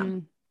 Yeah.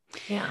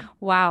 Yeah.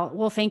 Wow.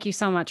 Well, thank you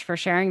so much for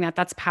sharing that.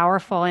 That's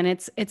powerful. And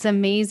it's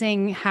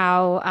amazing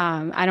how,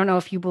 I don't know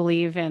if you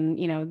believe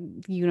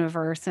in,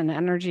 universe and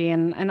energy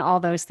and all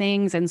those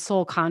things and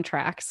soul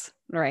contracts,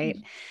 right?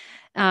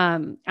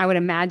 I would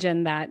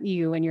imagine that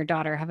you and your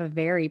daughter have a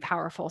very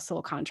powerful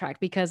soul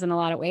contract because in a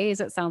lot of ways,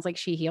 it sounds like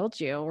she healed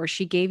you or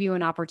she gave you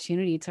an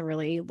opportunity to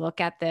really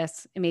look at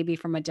this maybe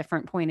from a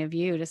different point of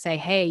view to say,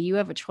 hey, you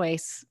have a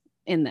choice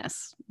in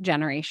this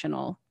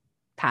generational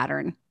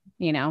pattern,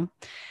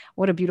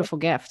 What a beautiful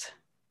gift.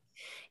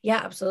 Yeah,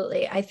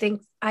 absolutely. I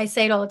think I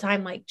say it all the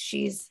time, like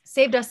she's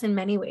saved us in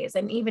many ways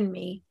and even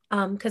me.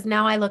 Because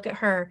now I look at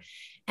her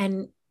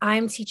and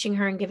I'm teaching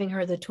her and giving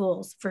her the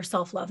tools for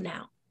self-love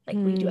now. Like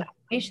we do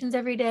affirmations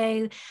every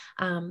day.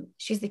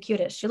 She's the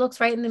cutest. She looks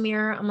right in the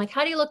mirror. I'm like,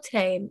 how do you look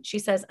today? And she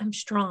says, I'm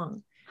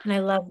strong. And I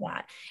love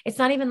that. It's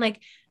not even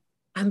like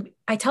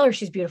I tell her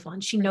she's beautiful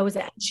and she knows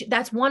that.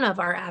 That's one of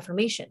our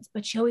affirmations,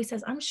 but she always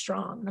says, I'm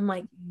strong. And I'm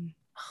like,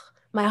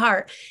 my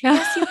heart.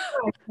 Yes, you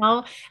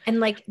are. And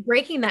like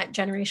breaking that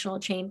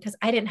generational chain because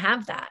I didn't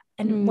have that.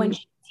 And when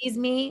she sees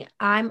me,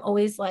 I'm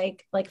always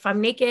like if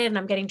I'm naked and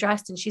I'm getting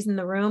dressed and she's in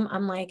the room,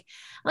 I'm like,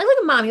 look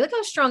at mommy, look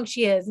how strong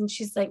she is. And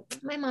she's like,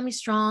 my mommy's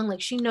strong.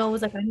 Like she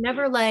knows, like I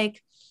never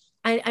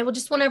I will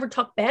just won't ever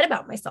talk bad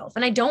about myself.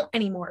 And I don't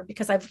anymore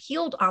because I've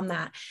healed on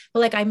that. But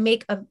like I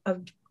make a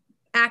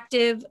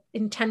active,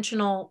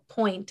 intentional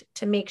point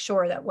to make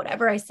sure that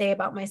whatever I say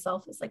about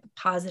myself is like a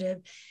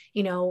positive,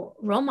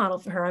 role model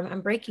for her.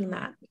 I'm breaking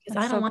that because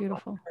I don't want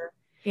beautiful. her.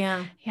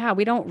 Yeah. Yeah,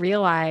 we don't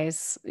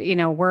realize,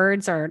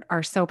 words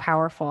are so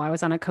powerful. I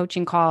was on a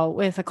coaching call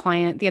with a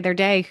client the other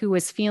day who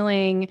was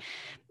feeling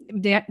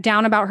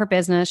down about her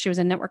business. She was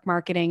in network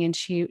marketing, and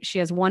she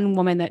has one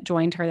woman that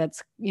joined her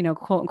that's,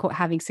 quote unquote,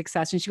 having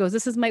success. And she goes,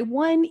 "This is my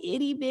one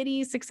itty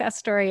bitty success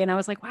story." And I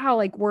was like, wow,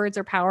 like words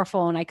are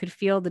powerful. And I could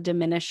feel the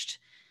diminished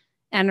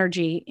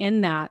energy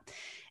in that.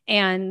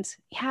 And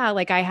yeah,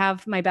 like I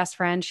have my best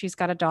friend, she's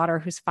got a daughter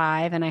who's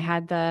 5, and I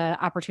had the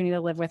opportunity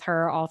to live with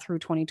her all through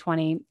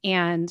 2020.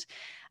 And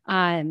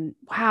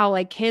wow,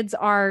 like kids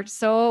are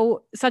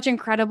such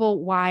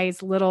incredible,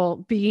 wise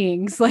little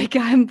beings. Like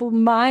I'm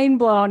mind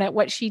blown at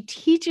what she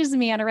teaches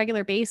me on a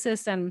regular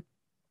basis. And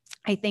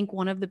I think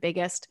one of the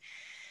biggest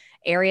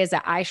areas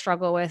that I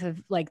struggle with,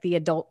 of like the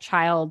adult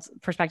child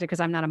perspective,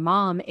 because I'm not a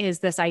mom, is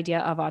this idea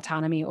of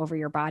autonomy over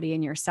your body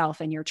and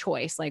yourself and your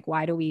choice. Like,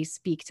 why do we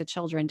speak to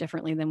children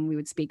differently than we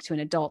would speak to an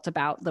adult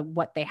about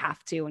what they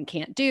have to and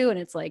can't do? And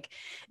it's like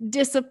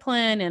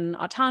discipline and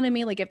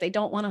autonomy. Like if they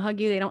don't want to hug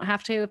you, they don't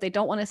have to. If they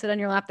don't want to sit on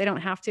your lap, they don't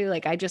have to.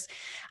 Like,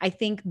 I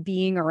think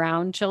being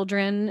around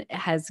children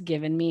has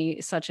given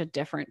me such a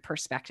different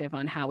perspective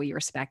on how we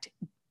respect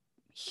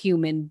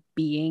human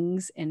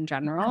beings in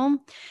general,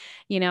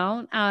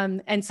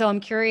 and so I'm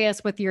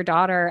curious with your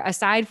daughter,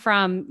 aside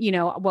from,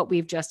 what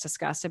we've just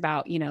discussed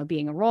about,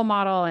 being a role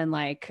model and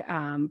like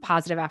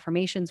positive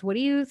affirmations, what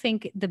do you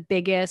think the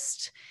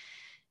biggest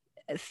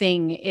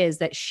thing is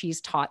that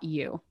she's taught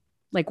you?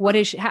 Like, what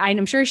is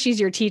I'm sure she's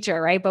your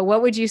teacher, right? But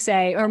what would you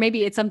say, or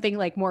maybe it's something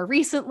like more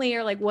recently,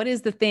 or like, what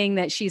is the thing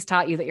that she's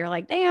taught you that you're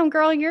like, damn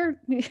girl, you're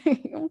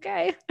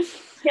okay.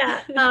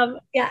 Yeah.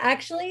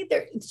 Actually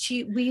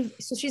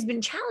she's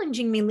been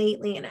challenging me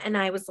lately, and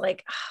I was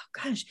like,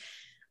 oh gosh,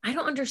 I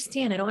don't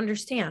understand.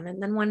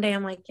 And then one day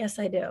I'm like, yes,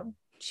 I do.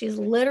 She's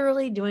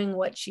literally doing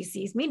what she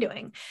sees me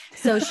doing.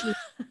 So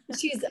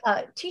she's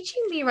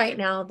teaching me right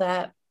now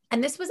that,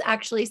 and this was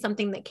actually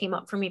something that came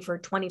up for me for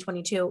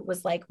 2022,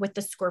 was like with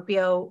the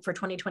Scorpio for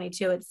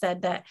 2022, it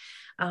said that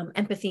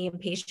empathy and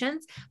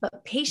patience,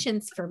 but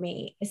patience for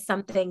me is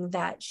something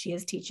that she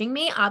is teaching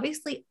me.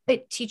 Obviously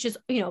it teaches,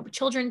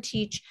 children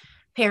teach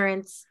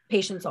parents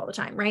patience all the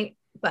time, right?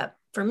 But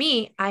for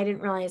me, I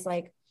didn't realize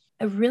like,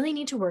 I really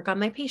need to work on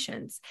my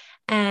patience.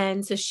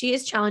 And so she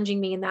is challenging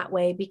me in that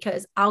way,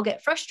 because I'll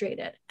get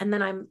frustrated and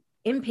then I'm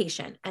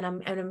impatient and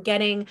I'm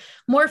getting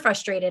more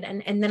frustrated.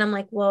 And then I'm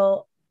like,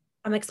 well,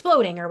 I'm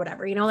exploding or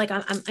whatever, like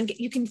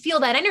you can feel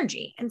that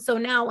energy. And so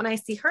now when I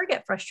see her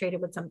get frustrated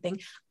with something,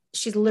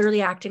 she's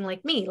literally acting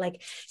like me,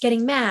 like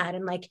getting mad,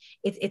 and like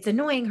it's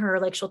annoying her.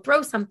 Like she'll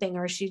throw something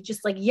or she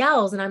just like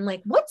yells, and I'm like,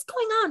 what's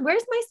going on?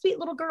 Where's my sweet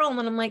little girl? And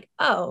then I'm like,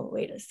 oh,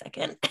 wait a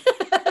second.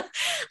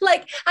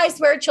 Like, I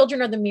swear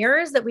children are the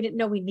mirrors that we didn't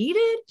know we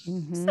needed.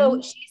 Mm-hmm. So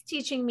she's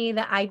teaching me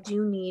that I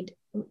do need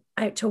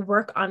to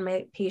work on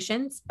my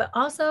patience, but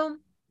also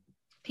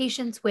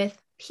patience with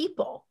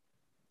people.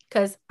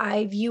 Because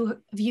I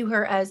view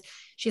her as,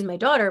 she's my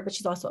daughter, but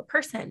she's also a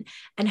person,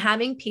 and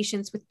having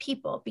patience with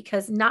people,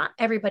 because not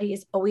everybody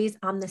is always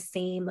on the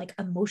same like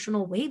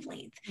emotional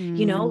wavelength,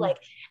 like,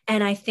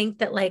 and I think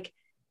that like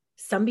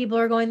some people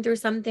are going through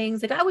some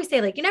things. Like I always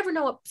say, like, you never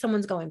know what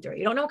someone's going through.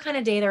 You don't know what kind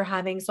of day they're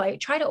having. So I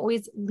try to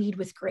always lead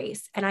with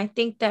grace. And I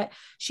think that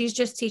she's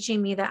just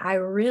teaching me that I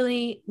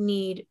really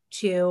need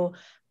to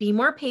be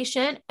more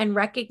patient and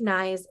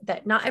recognize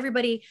that not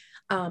everybody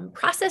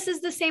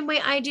processes the same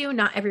way I do.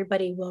 Not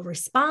everybody will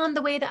respond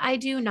the way that I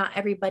do. Not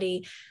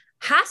everybody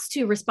has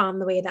to respond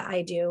the way that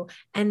I do.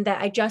 And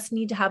that I just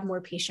need to have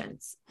more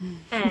patience.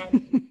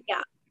 And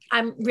yeah,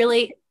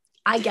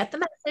 I get the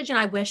message, and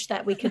I wish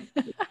that we could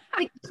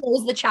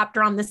close the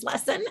chapter on this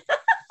lesson.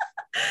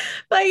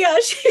 But yeah,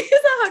 she's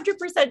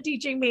 100%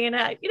 teaching me, and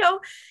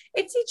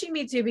it's teaching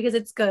me too, because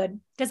it's good,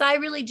 because I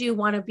really do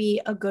want to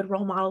be a good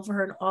role model for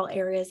her in all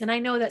areas. And I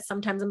know that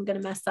sometimes I'm going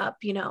to mess up,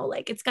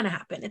 like it's going to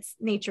happen. It's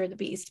nature of the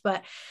beast.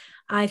 But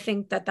I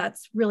think that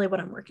that's really what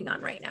I'm working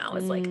on right now,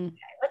 is like, okay,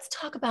 let's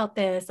talk about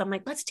this. I'm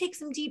like, let's take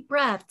some deep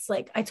breaths.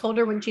 Like I told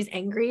her when she's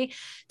angry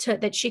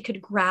that she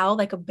could growl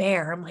like a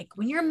bear. I'm like,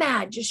 when you're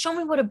mad, just show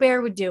me what a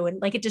bear would do.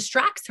 And like, it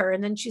distracts her.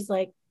 And then she's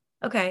like,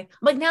 okay. I'm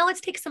like, now let's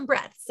take some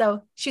breaths.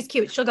 So she's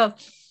cute. She'll go,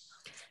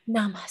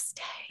 namaste.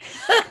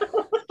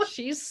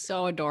 She's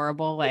so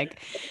adorable.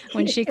 Like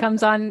when she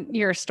comes on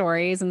your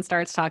stories and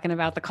starts talking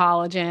about the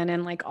collagen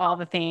and like all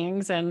the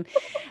things.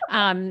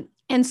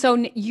 And so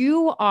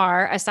you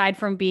are, aside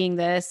from being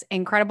this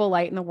incredible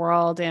light in the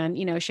world and,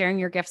 sharing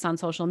your gifts on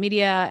social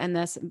media and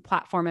this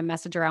platform and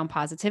message around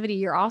positivity,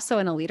 you're also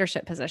in a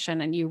leadership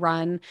position, and you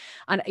run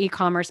an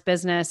e-commerce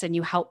business and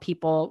you help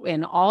people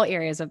in all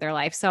areas of their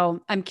life.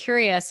 So I'm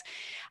curious,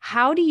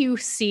 how do you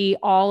see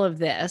all of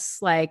this,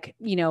 like,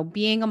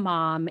 being a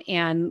mom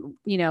and,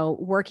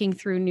 working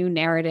through new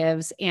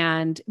narratives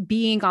and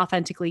being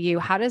authentically you?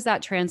 How does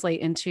that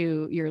translate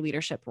into your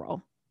leadership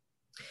role?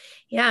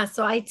 Yeah.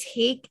 So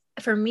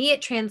for me,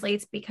 it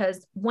translates,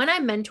 because when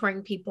I'm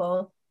mentoring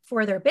people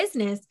for their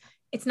business,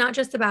 it's not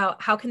just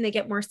about how can they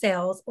get more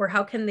sales or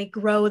how can they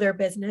grow their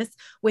business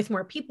with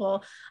more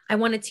people. I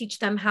want to teach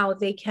them how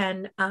they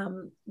can,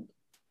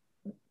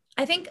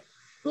 I think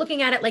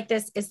looking at it like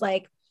this is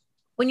like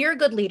when you're a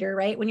good leader,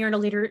 right? When you're in a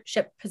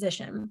leadership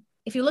position,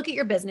 if you look at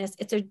your business,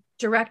 it's a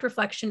direct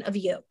reflection of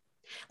you.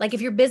 Like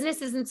if your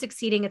business isn't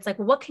succeeding, it's like,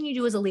 well, what can you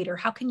do as a leader?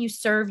 How can you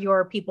serve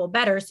your people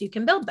better so you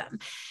can build them?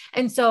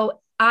 And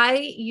so I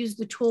use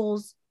the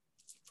tools,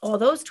 all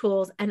those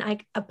tools, and I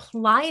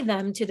apply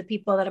them to the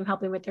people that I'm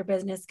helping with their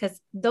business, because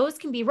those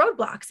can be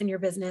roadblocks in your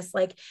business.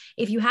 Like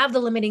if you have the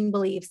limiting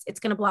beliefs, it's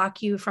going to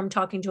block you from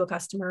talking to a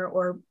customer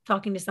or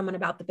talking to someone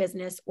about the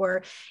business.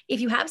 Or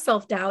if you have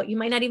self-doubt, you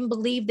might not even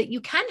believe that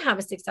you can have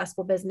a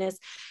successful business.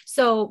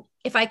 So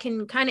if I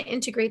can kind of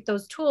integrate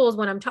those tools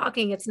when I'm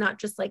talking, it's not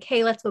just like,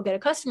 hey, let's go get a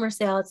customer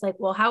sale. It's like,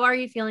 well, how are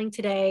you feeling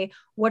today?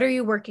 What are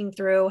you working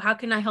through? How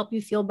can I help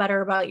you feel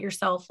better about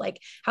yourself?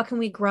 Like, how can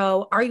we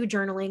grow? Are you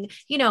journaling?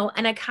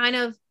 And I kind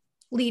of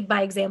lead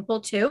by example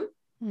too.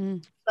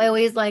 I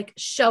always like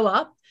show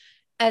up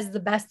as the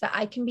best that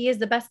I can be as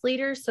the best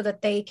leader so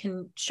that they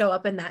can show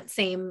up in that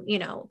same,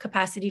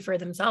 capacity for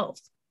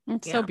themselves.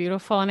 It's so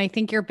beautiful. And I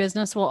think your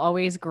business will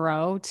always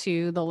grow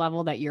to the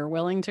level that you're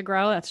willing to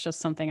grow. That's just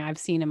something I've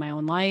seen in my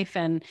own life.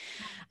 And,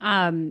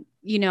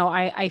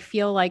 I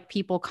feel like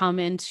people come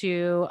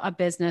into a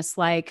business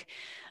like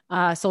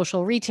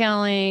social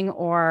retailing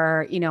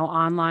or,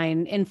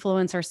 online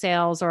influencer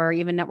sales or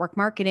even network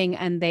marketing.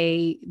 And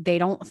they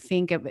don't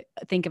think of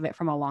it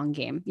from a long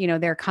game.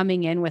 They're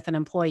coming in with an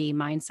employee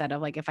mindset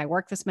of like, if I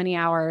work this many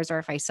hours or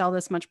if I sell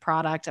this much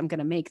product, I'm going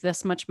to make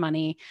this much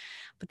money.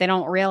 But they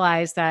don't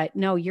realize that,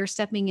 no, you're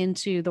stepping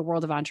into the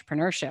world of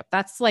entrepreneurship.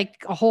 That's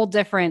like a whole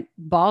different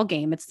ball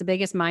game. It's the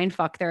biggest mind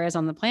fuck there is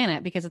on the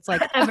planet, because it's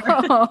like,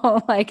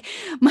 like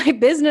my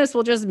business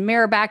will just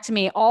mirror back to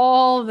me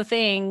all the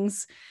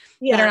things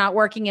that are not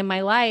working in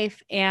my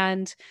life.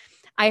 And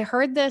I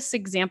heard this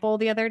example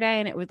the other day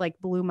and it would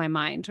like blew my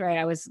mind, right?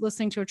 I was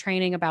listening to a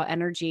training about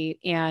energy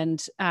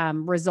and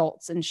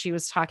results. And she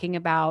was talking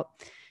about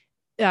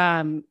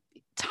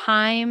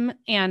time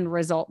and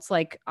results,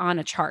 like on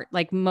a chart.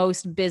 Like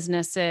most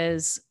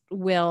businesses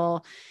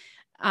will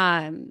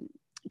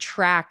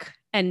track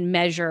and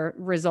measure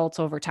results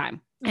over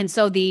time. And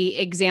so the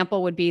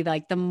example would be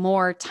like, the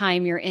more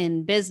time you're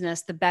in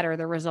business, the better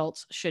the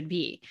results should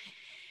be.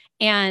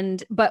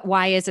 But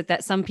why is it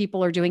that some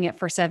people are doing it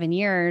for 7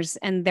 years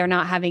and they're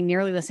not having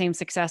nearly the same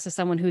success as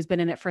someone who's been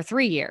in it for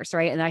 3 years,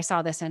 right? And I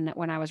saw this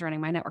when I was running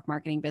my network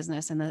marketing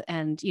business,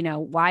 and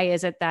why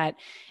is it that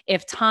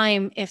if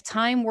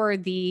time were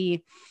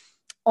the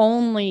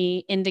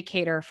only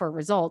indicator for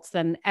results,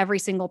 then every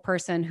single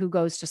person who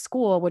goes to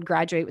school would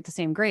graduate with the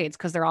same grades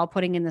because they're all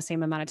putting in the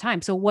same amount of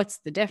time. So what's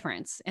the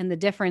difference? And the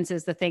difference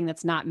is the thing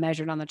that's not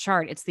measured on the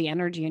chart. It's the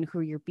energy and who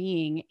you're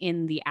being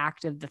in the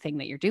act of the thing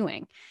that you're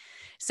doing.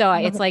 So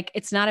it's like,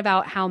 it's not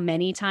about how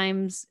many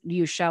times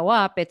you show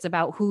up. It's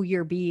about who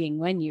you're being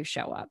when you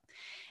show up.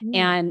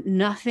 And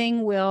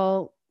nothing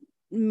will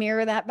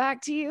mirror that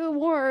back to you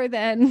more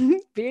than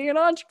being an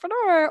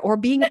entrepreneur or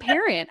being a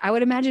parent. I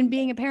would imagine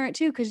being a parent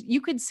too, because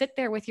you could sit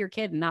there with your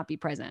kid and not be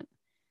present.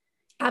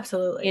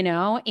 Absolutely.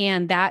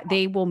 And that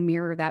they will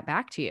mirror that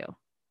back to you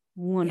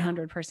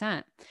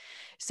 100%.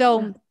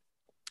 So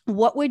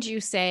what would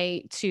you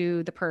say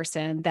to the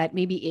person that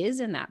maybe is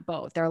in that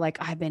boat? They're like,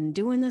 I've been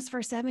doing this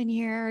for 7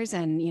 years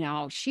and,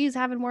 she's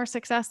having more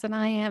success than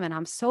I am. And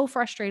I'm so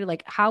frustrated.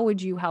 Like, how would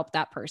you help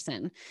that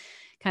person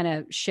kind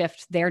of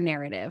shift their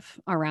narrative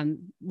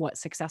around what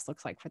success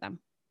looks like for them?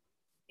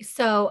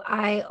 So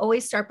I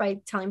always start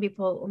by telling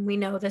people, we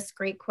know this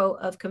great quote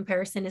of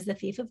comparison is the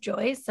thief of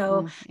joy.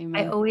 So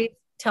I always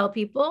tell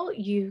people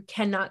you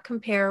cannot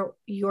compare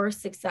your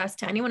success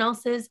to anyone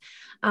else's.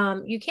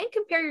 You can't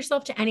compare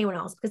yourself to anyone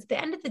else because at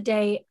the end of the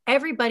day,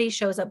 everybody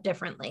shows up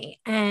differently.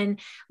 And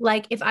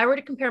like, if I were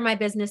to compare my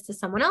business to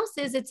someone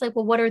else's, it's like,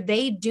 well, what are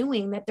they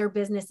doing that their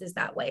business is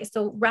that way?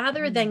 So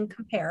rather than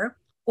compare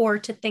or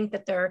to think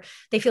that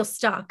they feel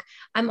stuck,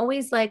 I'm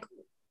always like,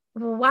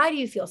 well, why do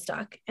you feel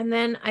stuck? And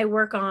then I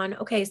work on,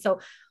 okay,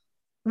 so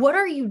what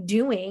are you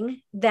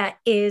doing that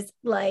is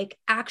like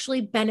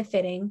actually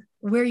benefiting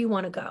where you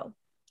want to go?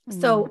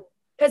 So,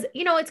 because,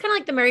 it's kind of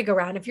like the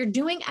merry-go-round. If you're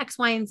doing X,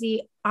 Y, and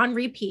Z on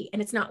repeat and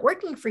it's not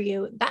working for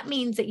you, that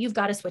means that you've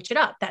got to switch it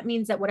up. That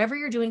means that whatever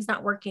you're doing is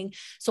not working.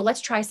 So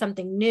let's try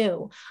something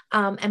new.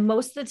 And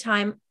most of the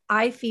time,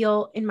 I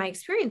feel in my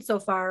experience so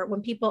far,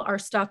 when people are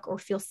stuck or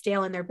feel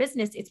stale in their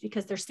business, it's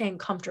because they're staying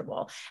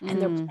comfortable and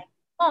they're playing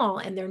small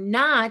and they're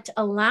not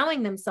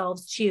allowing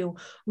themselves to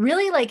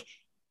really like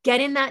dig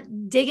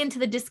into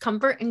the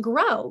discomfort and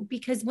grow.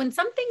 Because when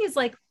something is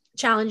like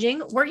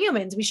challenging, we're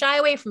humans, we shy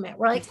away from it.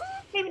 We're like,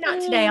 maybe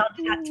not today, I'll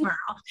do that tomorrow.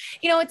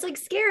 It's like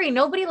scary.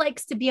 Nobody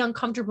likes to be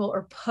uncomfortable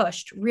or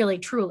pushed, really,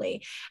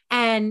 truly.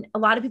 And a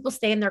lot of people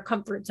stay in their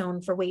comfort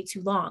zone for way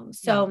too long.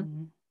 So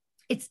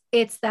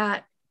it's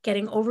that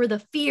getting over the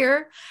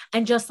fear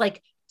and just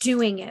like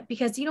doing it.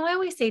 Because, I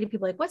always say to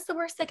people, like, what's the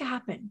worst that could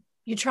happen?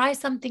 You try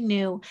something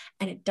new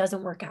and it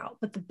doesn't work out.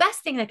 But the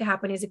best thing that could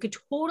happen is it could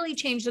totally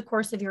change the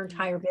course of your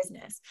entire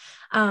business.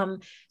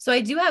 So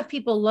I do have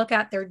people look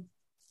at their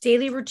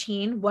daily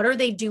routine. What are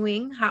they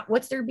doing?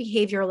 What's their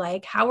behavior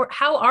like? How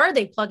are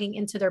they plugging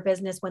into their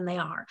business when they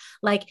are?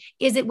 Like,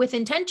 is it with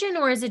intention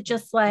or is it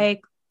just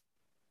like,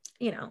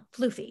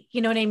 floofy?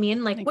 You know what I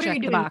mean? Like what are check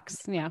you the doing?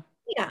 box. Yeah.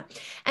 Yeah.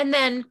 And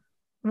then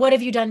what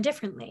have you done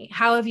differently?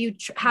 How have you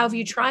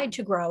tried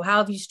to grow? How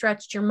have you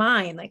stretched your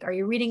mind? Like, are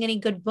you reading any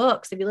good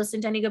books? Have you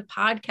listened to any good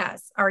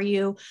podcasts? Are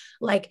you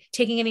like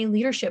taking any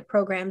leadership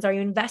programs? Are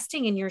you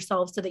investing in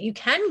yourself so that you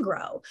can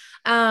grow?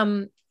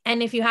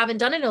 And if you haven't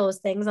done any of those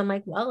things, I'm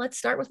like, well, let's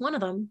start with one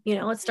of them.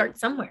 Let's start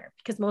somewhere,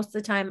 because most of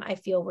the time I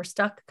feel we're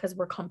stuck because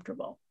we're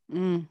comfortable.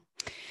 Mm.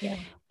 Yeah.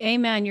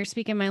 Amen. You're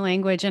speaking my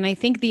language. And I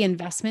think the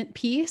investment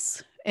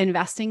piece,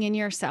 investing in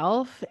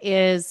yourself,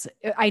 is,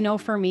 I know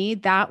for me,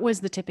 that was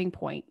the tipping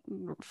point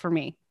for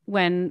me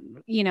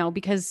when,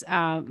 because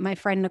my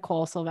friend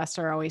Nicole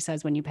Sylvester always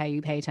says, when you pay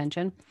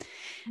attention.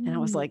 And I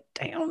was like,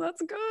 damn,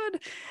 that's good.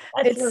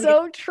 That's It's really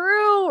so good.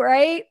 true,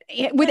 right?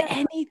 With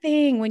Yeah.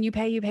 anything, when you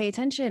pay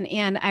attention.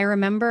 And I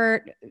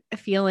remember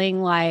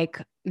feeling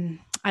like,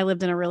 I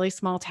lived in a really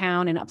small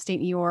town in upstate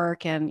New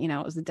York, and,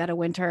 it was the dead of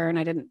winter,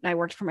 and I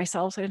worked for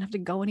myself, so I didn't have to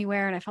go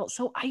anywhere. And I felt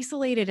so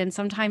isolated. And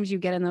sometimes you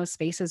get in those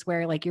spaces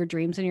where like your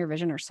dreams and your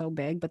vision are so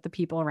big, but the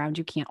people around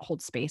you can't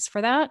hold space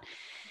for that.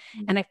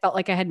 And I felt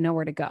like I had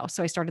nowhere to go.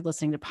 So I started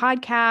listening to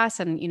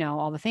podcasts and,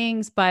 all the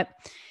things, but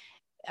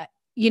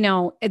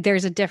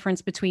there's a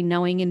difference between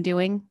knowing and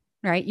doing,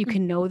 right? You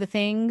can know the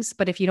things,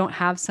 but if you don't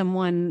have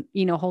someone,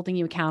 holding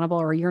you accountable,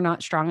 or you're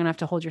not strong enough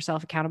to hold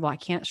yourself accountable, I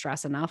can't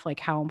stress enough, like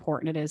how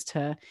important it is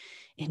to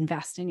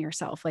invest in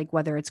yourself. Like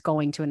whether it's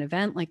going to an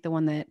event like the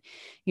one that,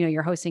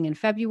 you're hosting in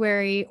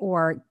February,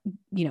 or,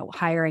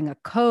 hiring a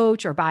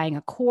coach, or buying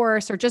a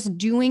course, or just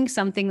doing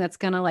something that's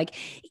going to, like,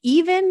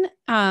 even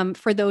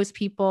for those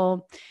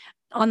people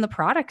on the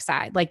product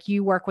side, like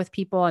you work with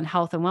people in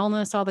health and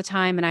wellness all the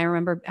time. And I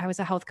remember I was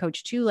a health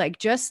coach too, like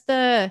just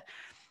the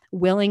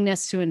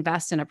willingness to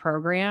invest in a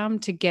program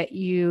to get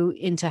you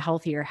into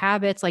healthier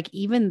habits, like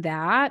even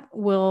that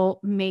will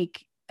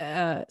make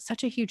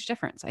such a huge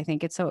difference. I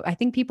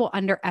think people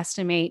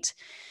underestimate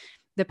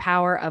the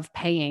power of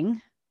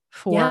paying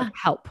for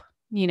help,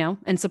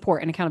 and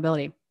support and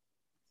accountability.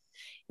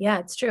 Yeah,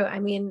 it's true. I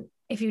mean,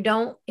 if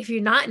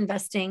you're not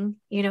investing,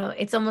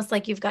 it's almost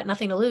like you've got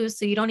nothing to lose.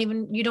 So you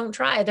don't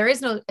try. There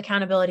is no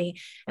accountability,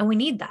 and we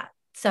need that.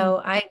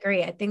 So I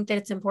agree. I think that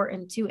it's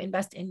important to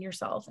invest in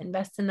yourself,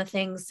 invest in the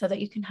things so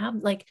that you can have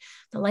like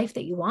the life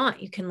that you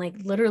want. You can like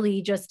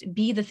literally just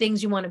be the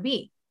things you want to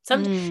be.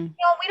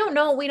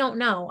 We don't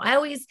know. I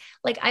always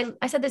like,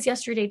 I said this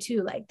yesterday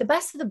too, like the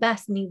best of the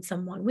best need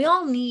someone. We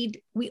all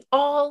need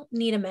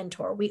a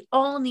mentor. We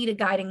all need a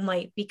guiding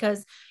light,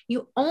 because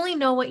you only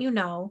know what you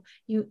know,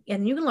 you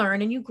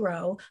learn and you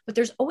grow, but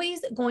there's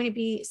always going to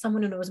be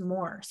someone who knows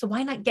more. So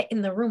why not get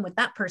in the room with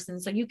that person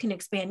so you can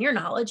expand your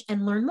knowledge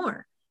and learn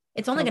more?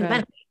 It's only going to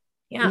benefit.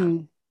 Yeah.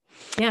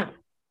 Yeah.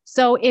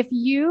 So if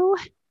you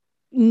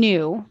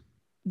knew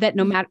that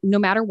no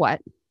matter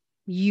what,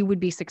 you would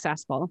be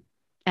successful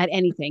at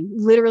anything,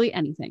 literally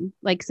anything,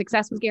 like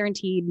success was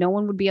guaranteed, no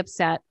one would be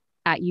upset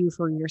at you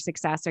for your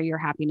success or your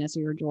happiness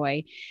or your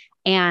joy,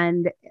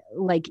 and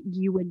like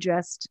you would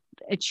just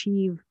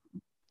achieve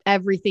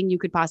everything you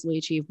could possibly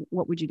achieve,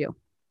 what would you do?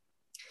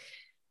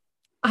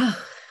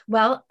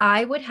 Well,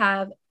 I would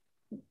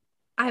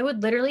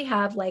literally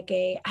have like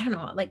I don't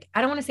know, like,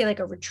 I don't want to say like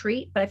a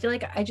retreat, but I feel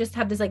like I just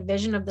have this like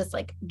vision of this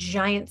like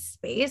giant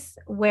space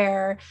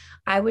where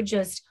I would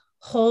just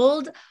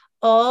hold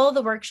all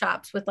the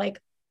workshops with like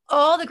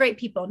all the great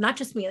people, not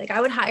just me. Like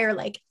I would hire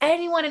like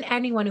anyone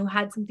who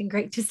had something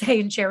great to say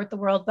and share with the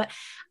world, but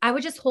I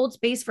would just hold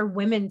space for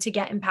women to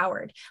get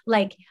empowered.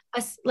 Like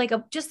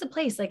just a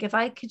place. Like if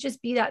I could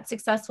just be that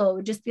successful, it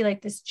would just be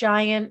like this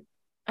giant,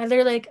 I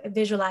literally like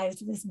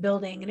visualized this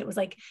building, and it was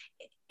like,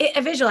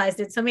 I visualized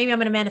it. So maybe I'm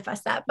going to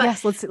manifest that. But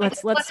yes,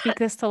 let's speak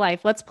this to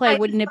life. Let's play.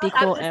 Wouldn't it be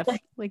cool if,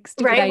 like,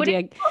 stupid right?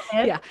 idea.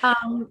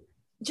 Cool if,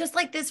 just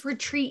like this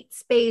retreat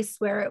space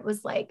where it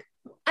was like,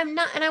 and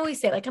I always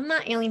say like, I'm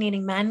not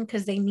alienating men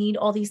because they need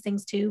all these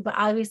things too, but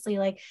obviously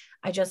like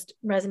I just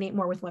resonate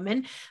more with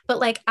women, but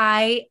like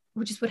I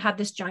would have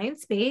this giant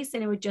space,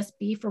 and it would just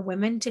be for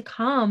women to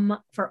come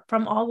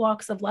from all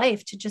walks of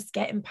life to just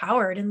get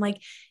empowered and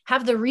like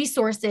have the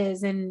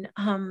resources, and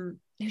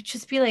it would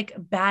just be like a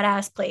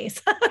badass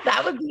place.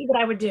 That would be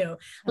what I would do.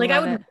 Like I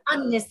would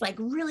run this like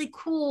really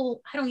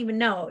cool, I don't even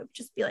know. It would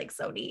just be like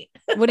so neat.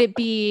 Would it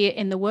be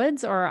in the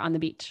woods or on the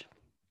beach?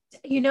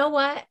 You know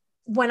what?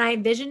 When I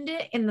envisioned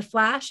it in the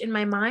flash in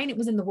my mind, it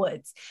was in the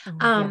woods,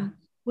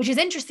 which is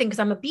interesting because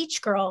I'm a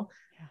beach girl.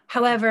 Yeah.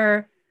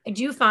 However, I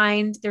do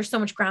find there's so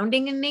much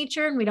grounding in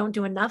nature and we don't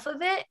do enough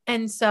of it.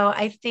 And so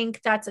I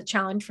think that's a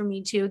challenge for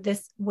me too.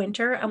 This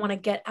winter, I want to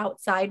get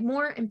outside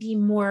more and be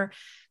more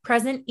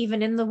present,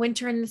 even in the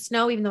winter and the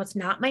snow, even though it's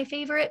not my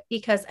favorite,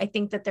 because I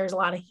think that there's a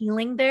lot of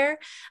healing there.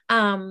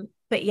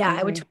 But yeah,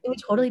 it would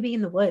totally be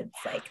in the woods,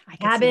 like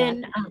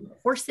cabin,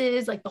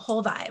 horses, like the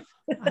whole vibe.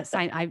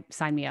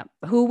 Sign me up.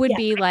 Who would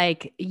be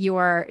like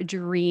your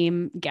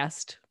dream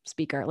guest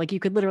speaker? Like you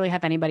could literally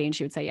have anybody and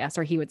she would say yes,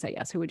 or he would say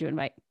yes. Who would you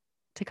invite?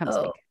 to come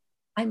Oh, speak?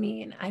 I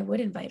mean, I would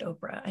invite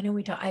Oprah. I know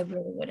I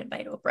really would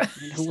invite Oprah.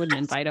 I mean, who wouldn't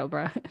invite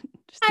Oprah?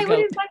 Just I to would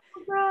go. invite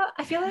Oprah.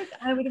 I feel like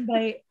I would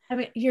invite, I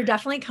mean, you're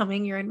definitely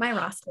coming. You're in my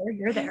roster.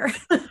 You're there.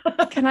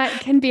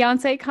 Can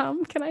Beyonce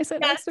come? Can I sit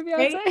Yes, next to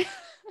right.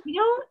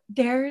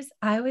 Beyonce?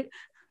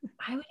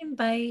 I would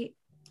invite,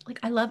 like,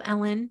 I love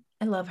Ellen.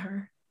 I love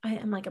her. I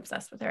am like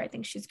obsessed with her. I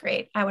think she's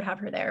great. I would have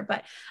her there,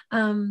 but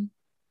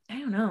I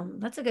don't know.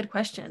 That's a good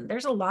question.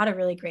 There's a lot of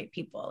really great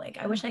people. Like,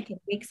 I wish I could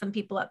wake some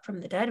people up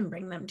from the dead and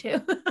bring them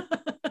too.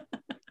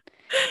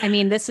 I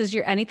mean, this is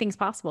anything's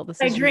possible.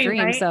 This I is your dream,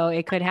 dream. right? So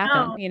it could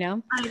happen, No, you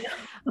know? I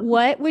know.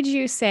 What would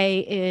you say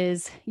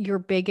is your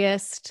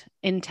biggest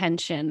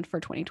intention for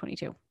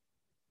 2022?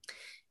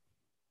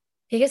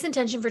 Biggest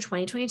intention for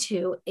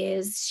 2022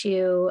 is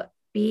to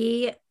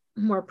be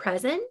more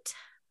present.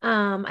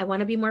 I want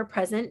to be more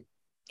present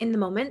in the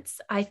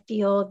moments. I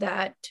feel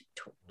that,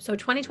 so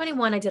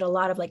 2021, I did a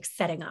lot of like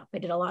setting up. I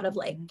did a lot of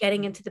like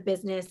getting into the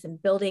business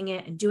and building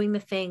it and doing the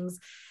things.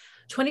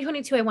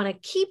 2022, I want to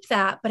keep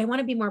that, but I want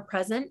to be more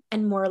present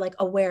and more like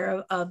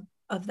aware of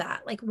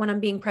that. Like when I'm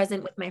being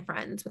present with my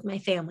friends, with my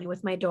family,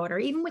 with my daughter,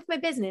 even with my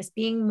business,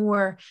 being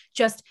more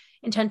just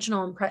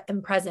intentional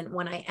and present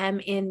when I am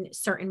in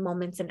certain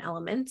moments and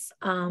elements.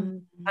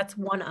 That's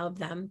one of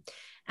them.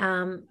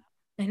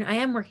 And I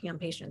am working on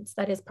patience.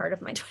 That is part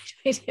of my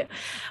 2022.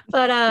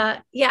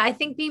 But yeah, I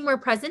think being more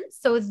present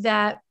so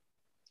that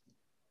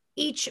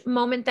each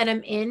moment that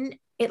I'm in,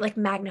 it like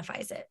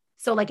magnifies it.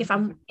 So like if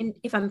I'm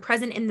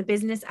present in the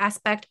business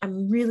aspect,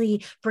 I'm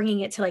really bringing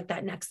it to like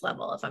that next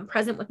level. If I'm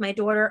present with my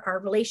daughter, our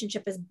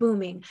relationship is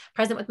booming.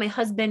 Present with my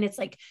husband, it's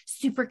like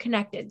super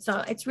connected.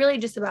 So it's really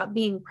just about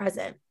being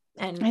present.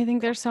 And I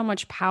think there's so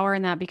much power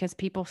in that because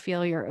people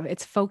feel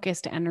it's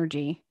focused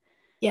energy.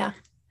 Yeah.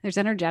 There's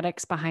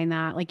energetics behind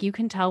that. Like you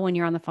can tell when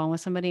you're on the phone with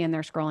somebody and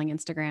they're scrolling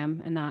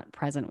Instagram and not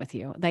present with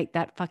you. Like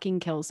that fucking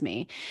kills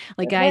me.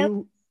 Like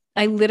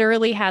I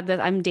literally had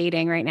that. I'm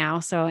dating right now.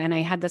 So, and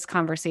I had this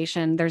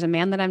conversation. There's a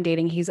man that I'm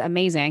dating. He's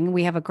amazing.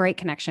 We have a great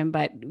connection,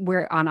 but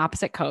we're on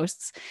opposite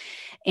coasts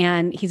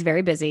and he's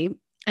very busy.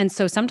 And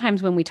so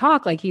sometimes when we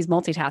talk, like he's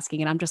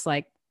multitasking and I'm just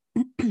like,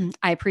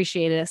 I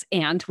appreciate this.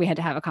 And we had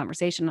to have a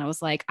conversation. I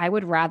was like, I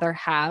would rather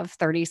have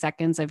 30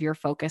 seconds of your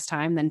focus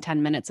time than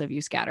 10 minutes of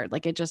you scattered.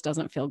 Like it just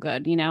doesn't feel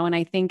good, you know? And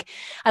I think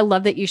I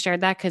love that you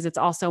shared that because it's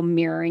also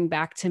mirroring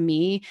back to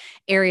me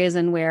areas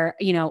in where,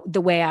 you know, the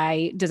way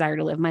I desire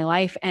to live my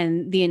life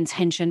and the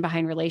intention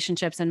behind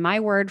relationships. And my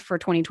word for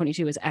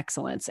 2022 is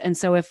excellence. And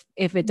so if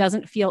it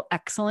doesn't feel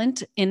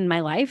excellent in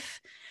my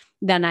life,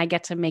 then I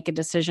get to make a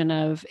decision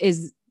of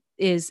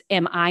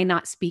am I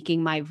not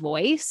speaking my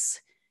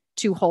voice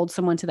to hold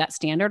someone to that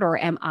standard, or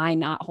am I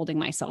not holding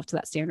myself to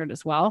that standard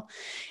as well?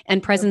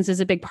 And presence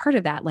is a big part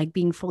of that, like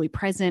being fully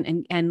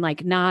present and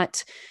like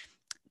not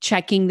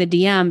checking the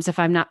DMs if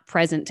I'm not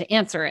present to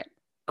answer it.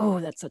 Oh,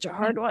 that's such a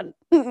hard one.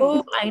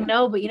 Oh, I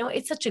know, but you know,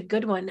 it's such a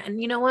good one.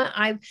 And you know what?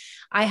 I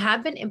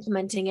have been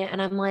implementing it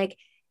and I'm like,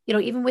 you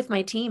know, even with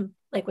my team,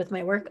 like with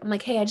my work, I'm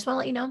like, hey, I just want to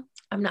let you know,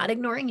 I'm not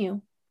ignoring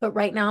you, but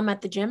right now I'm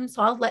at the gym.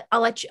 So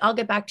I'll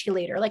get back to you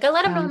later. Like I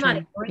let them know I'm not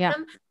ignoring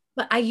them,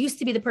 but I used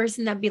to be the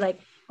person that'd be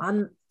like,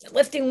 I'm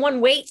lifting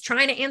one weight,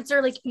 trying to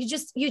answer. Like you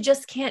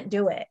just can't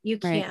do it. You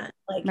can't.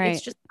 Like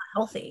it's just not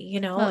healthy, you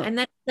know? And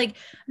then like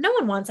no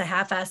one wants a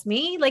half-ass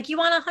me. Like you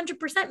want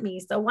 100% me.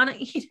 So why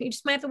don't you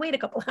just might have to wait a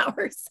couple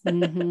hours.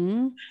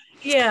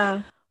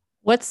 Yeah.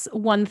 What's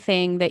one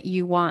thing that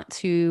you want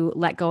to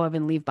let go of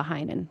and leave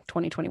behind in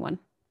 2021?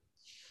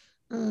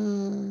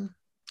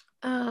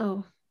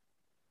 Oh,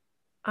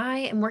 I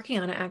am working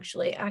on it,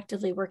 actually,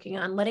 actively working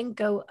on letting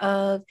go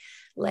of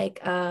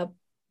like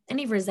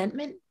any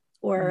resentment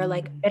or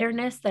like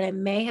bitterness that I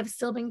may have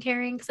still been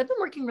carrying. Cause I've been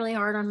working really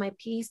hard on my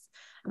peace.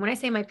 And when I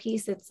say my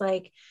peace, it's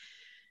like,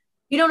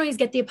 you don't always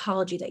get the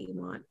apology that you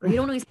want, or you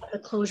don't always get the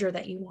closure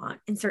that you want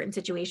in certain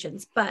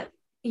situations, but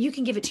you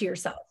can give it to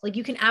yourself. Like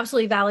you can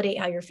absolutely validate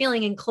how you're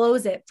feeling and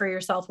close it for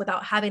yourself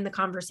without having the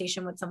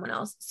conversation with someone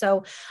else.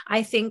 So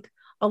I think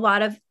a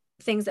lot of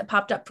things that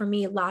popped up for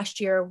me last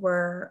year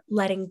were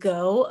letting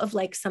go of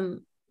like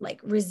some like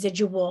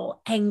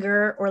residual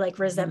anger or like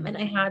resentment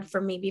I had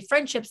for maybe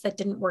friendships that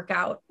didn't work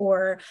out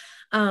or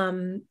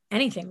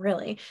anything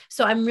really.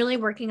 So I'm really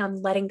working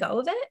on letting go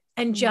of it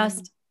and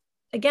just,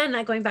 again,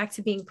 not going back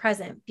to being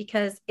present,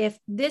 because if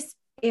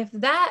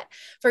that,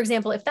 for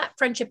example, if that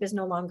friendship is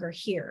no longer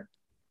here,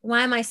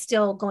 why am I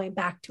still going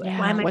back to it?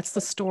 Why am I? What's the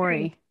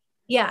story?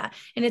 Yeah.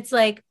 And it's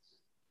like,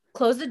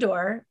 close the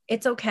door.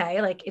 It's okay.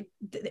 Like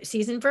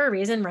season for a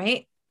reason,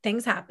 right?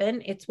 Things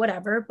happen. It's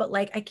whatever. But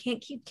like, I can't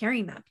keep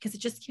carrying that because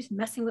it just keeps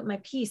messing with my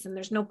peace and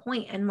there's no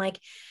point. And like,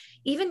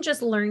 even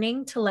just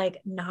learning to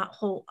like not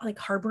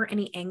harbor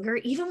any anger,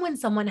 even when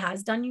someone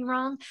has done you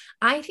wrong,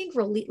 I think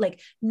really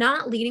like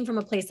not leading from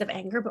a place of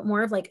anger, but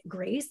more of like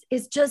grace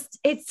is just,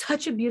 it's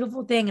such a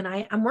beautiful thing. And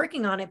I'm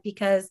working on it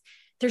because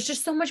there's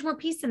just so much more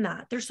peace in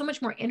that. There's so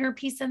much more inner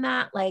peace in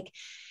that. Like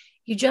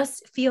you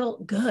just feel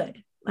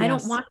good. I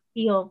don't want to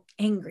feel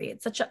angry.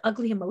 It's such an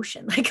ugly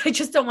emotion. Like, I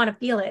just don't want to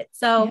feel it.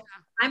 So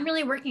I'm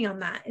really working on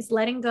that, is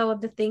letting go of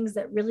the things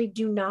that really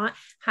do not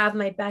have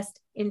my best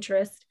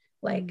interest,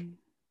 like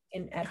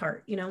at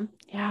heart, you know?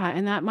 Yeah.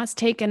 And that must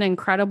take an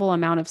incredible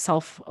amount of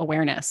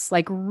self-awareness,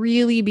 like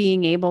really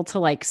being able to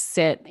like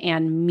sit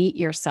and meet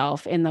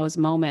yourself in those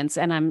moments.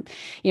 And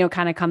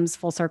kind of comes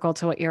full circle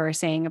to what you were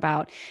saying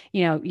about,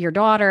 your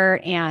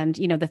daughter and,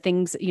 the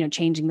things,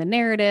 changing the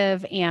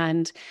narrative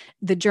and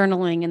the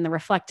journaling and the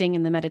reflecting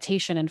and the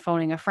meditation and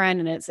phoning a friend.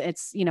 And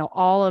it's,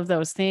 all of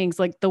those things,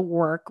 like the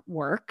work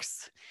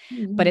works.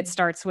 But it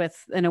starts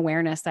with an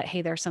awareness that,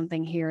 hey, there's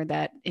something here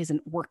that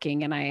isn't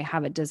working and I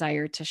have a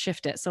desire to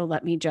shift it. So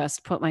let me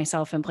just put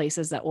myself in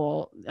places that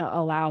will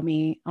allow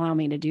me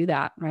to do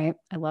that. Right.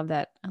 I love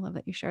that. I love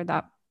that you shared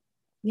that.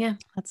 Yeah.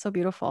 That's so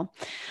beautiful.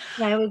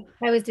 Yeah,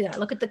 I always do that.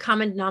 Look at the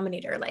common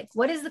denominator. Like,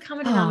 what is the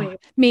common denominator?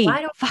 Me.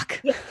 Why don't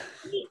Fuck. Yeah.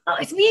 Oh,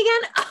 it's me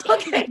again.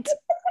 Okay.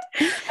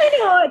 I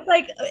know. It's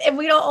like, and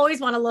we don't always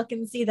want to look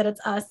and see that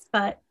it's us,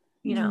 but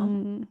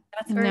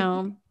that's very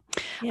no.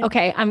 Yeah.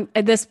 Okay.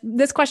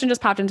 This question just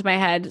popped into my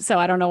head, so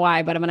I don't know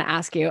why, but I'm going to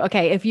ask you.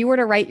 Okay. If you were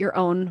to write your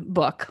own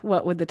book,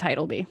 what would the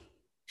title be?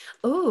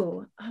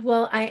 Oh,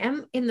 well, I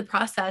am in the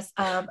process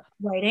of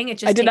writing.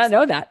 I did not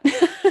know that.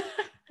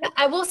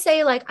 I will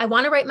say, like, I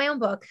want to write my own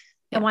book.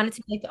 Yeah. I want it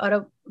to be like the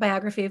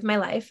autobiography of my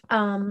life,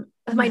 of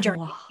my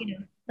journey,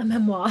 a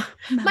memoir,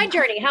 my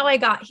journey, how I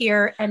got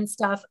here and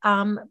stuff.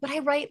 But I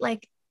write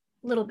like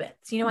little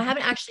bits, I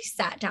haven't actually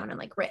sat down and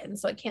like written,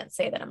 so I can't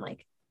say that I'm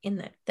like in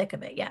the thick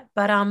of it yet.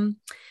 But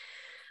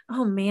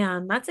oh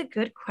man, that's a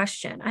good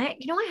question. I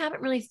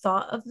haven't really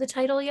thought of the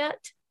title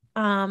yet.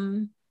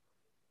 I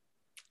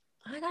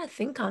gotta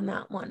think on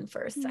that one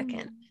for a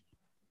second.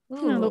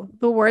 The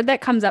word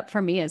that comes up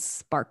for me is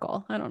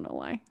sparkle. I don't know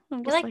why. I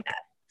like that.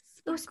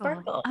 Oh,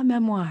 sparkle. A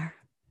memoir.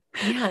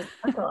 Yeah,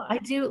 sparkle. I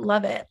do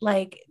love it.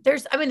 Like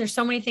there's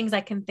so many things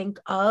I can think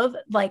of.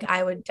 Like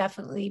I would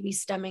definitely be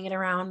stemming it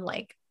around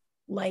like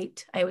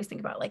light. I always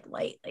think about like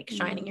light, like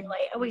shining your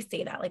light. I always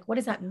say that. Like, what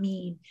does that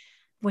mean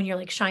when you're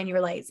like shine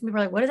your light? Some people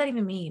are like, what does that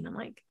even mean? I'm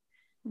like,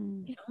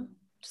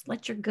 just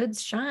let your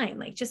goods shine.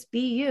 Like, just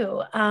be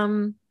you.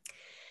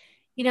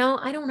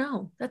 I don't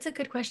know. That's a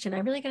good question. I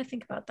really got to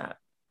think about that.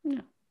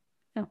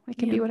 No, it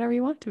can be whatever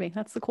you want to be.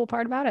 That's the cool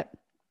part about it.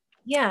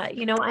 Yeah.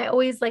 I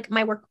always like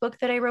my workbook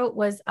that I wrote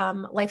was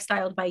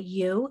Lifestyled by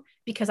You,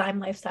 because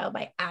I'm Lifestyled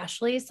by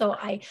Ashley. So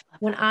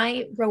when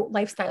I wrote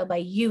Lifestyle by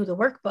You, the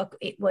workbook,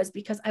 it was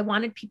because I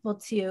wanted people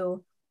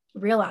to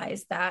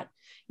realize that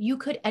you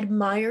could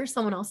admire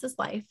someone else's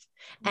life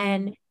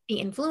and be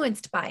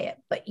influenced by it,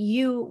 but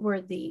you were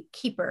the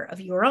keeper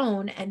of your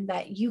own and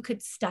that you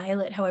could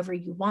style it however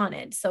you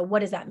wanted. So what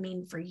does that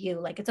mean for you?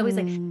 Like, it's always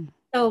like,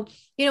 so,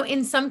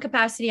 in some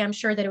capacity, I'm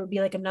sure that it would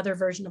be like another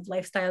version of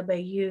Lifestyle by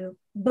You,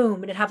 boom,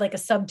 and it'd have like a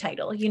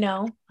subtitle,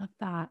 Love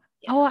that.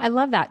 Yeah. Oh, I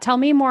love that. Tell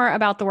me more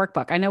about the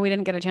workbook. I know we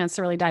didn't get a chance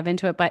to really dive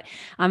into it, but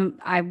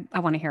I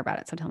want to hear about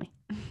it. So tell me.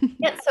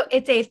 Yeah. So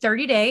it's a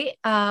 30-day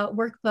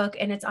workbook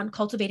and it's on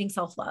cultivating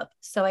self-love.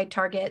 So I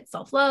target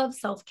self-love,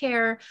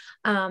 self-care,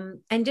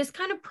 and just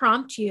kind of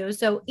prompt you.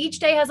 So each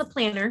day has a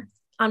planner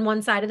on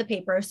one side of the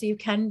paper. So you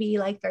can be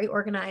like very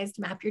organized,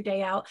 map your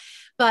day out.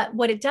 But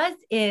what it does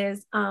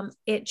is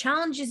it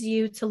challenges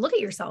you to look at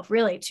yourself,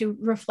 really, to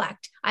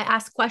reflect. I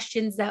ask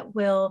questions that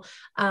will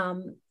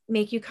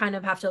make you kind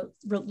of have to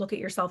look at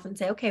yourself and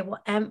say, okay, well,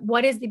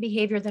 what is the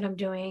behavior that I'm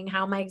doing?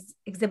 How am I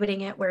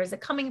exhibiting it? Where is it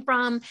coming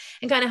from?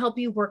 And kind of help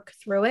you work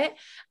through it.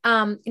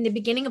 In the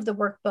beginning of the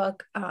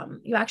workbook,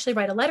 you actually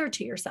write a letter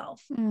to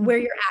yourself where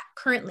you're at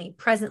currently,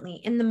 presently,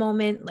 in the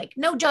moment, like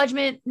no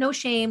judgment, no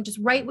shame, just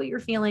write what you're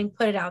feeling,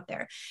 put it out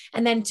there.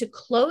 And then to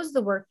close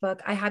the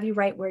workbook, I have you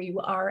write where you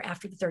are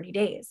after the 30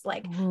 days.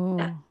 Like,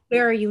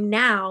 where are you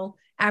now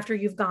after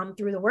you've gone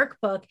through the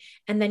workbook?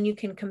 And then you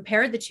can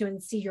compare the two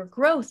and see your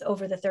growth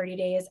over the 30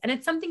 days. And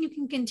it's something you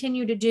can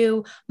continue to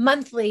do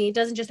monthly. It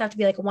doesn't just have to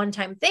be like a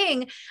one-time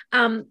thing.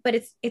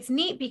 But it's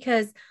neat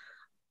because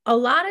a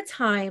lot of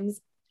times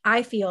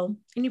I feel,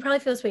 and you probably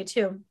feel this way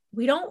too,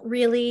 we don't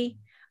really,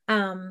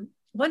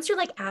 once you're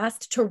like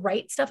asked to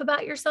write stuff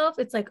about yourself,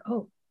 it's like,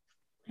 oh,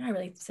 I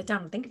really sit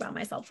down and think about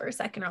myself for a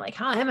second, or like,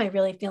 how am I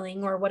really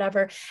feeling or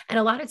whatever. And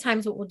a lot of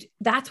times what we'll do,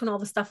 that's when all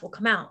the stuff will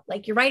come out.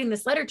 Like you're writing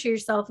this letter to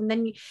yourself and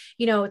then,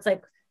 it's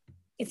like,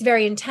 it's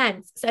very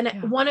intense.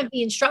 And one of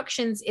the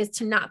instructions is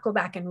to not go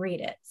back and read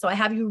it. So I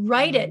have you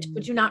write it,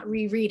 but do not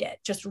reread it.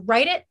 Just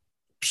write it,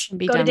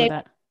 be done with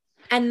it.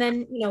 And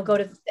then, go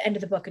to the end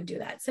of the book and do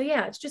that. So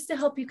yeah, it's just to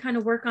help you kind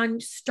of work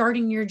on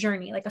starting your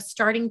journey, like a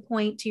starting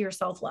point to your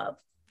self-love.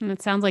 And it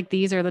sounds like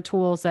these are the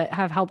tools that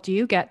have helped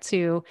you get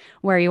to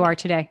where you are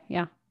today.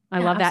 Yeah. I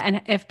love that.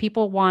 And if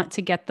people want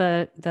to get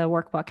the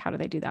workbook, how do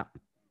they do that?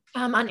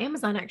 On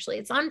Amazon, actually.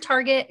 It's on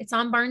Target. It's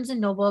on Barnes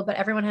and Noble, but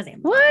everyone has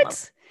Amazon.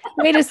 What?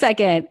 Wait a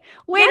second.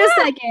 A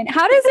second.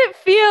 How does it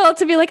feel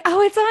to be like,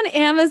 oh, it's on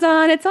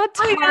Amazon. It's on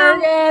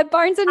Target,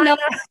 Barnes and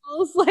Noble.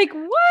 Like,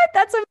 what?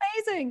 That's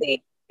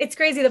amazing. It's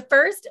crazy.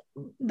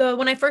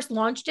 When I first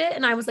launched it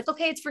and I was like,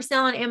 okay, it's for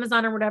sale on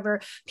Amazon or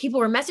whatever, people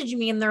were messaging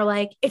me and they're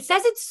like, it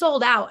says it's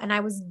sold out. And I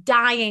was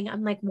dying.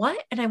 I'm like,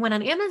 what? And I went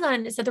on Amazon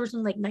and it said there was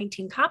only like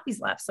 19 copies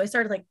left. So I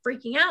started like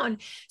freaking out.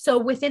 And so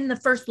within the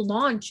first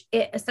launch,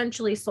 it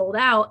essentially sold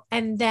out.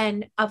 And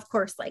then of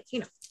course, like,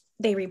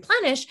 they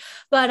replenish,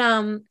 but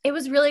it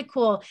was really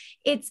cool.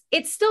 It's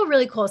still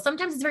really cool.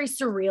 Sometimes it's very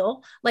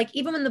surreal. Like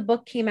even when the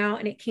book came out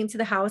and it came to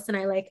the house and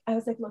I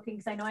was like looking,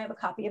 because I know I have a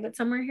copy of it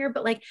somewhere here,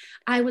 but like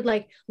I would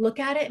like look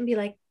at it and be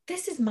like,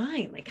 this is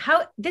mine. Like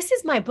how this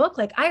is my book.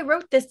 Like I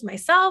wrote this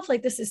myself.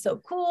 Like this is so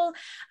cool.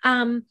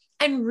 And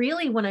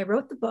really when I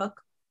wrote the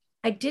book,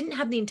 I didn't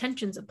have the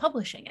intentions of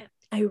publishing it.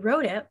 I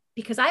wrote it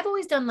because I've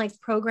always done like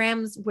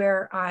programs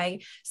where I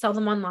sell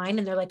them online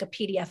and they're like a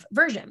PDF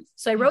version.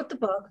 So I wrote the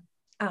book.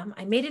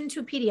 I made it into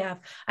a PDF.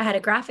 I had a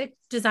graphic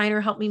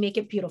designer help me make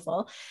it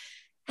beautiful.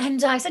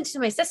 And I sent it to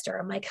my sister.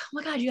 I'm like, oh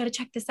my God, you got to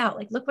check this out.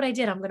 Like, look what I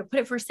did. I'm going to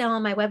put it for sale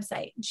on my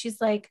website. And she's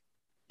like,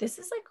 this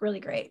is like really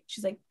great.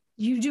 She's like,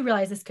 you do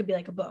realize this could be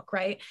like a book,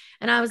 right?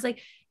 And I was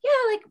like, yeah,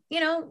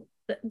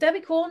 like,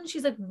 that'd be cool. And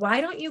she's like, why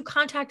don't you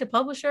contact a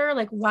publisher?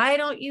 Like, why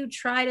don't you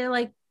try to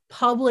like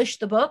publish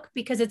the book?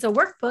 Because it's a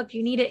workbook.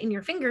 You need it in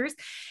your fingers.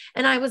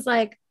 And I was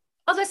like,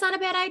 oh, that's not a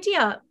bad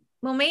idea.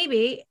 Well,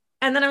 maybe.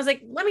 And then I was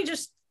like, let me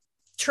just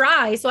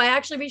try. So I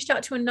actually reached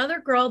out to another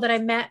girl that I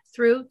met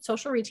through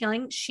social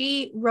retailing.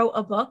 She wrote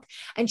a book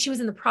and she was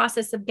in the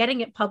process of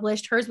getting it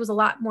published. Hers was a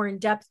lot more in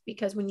depth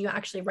because when you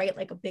actually write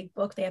like a big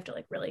book, they have to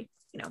like really,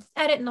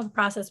 edit in the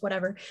process,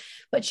 whatever.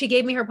 But she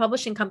gave me her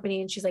publishing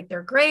company and she's like,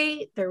 they're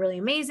great. They're really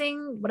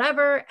amazing,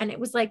 whatever. And it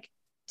was like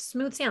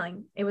smooth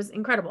sailing. It was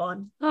incredible.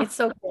 And it's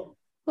so cool.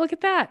 Look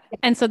at that.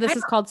 And so this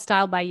is called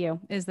Styled by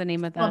You is the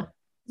name of the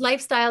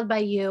Lifestyled by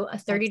You, a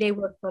 30-day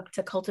workbook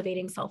to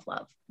cultivating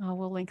self-love. Oh,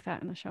 we'll link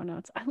that in the show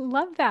notes. I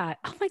love that.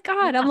 Oh my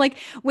God. I'm like,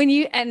 when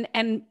you,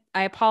 and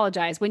I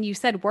apologize. When you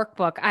said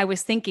workbook, I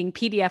was thinking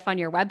PDF on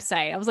your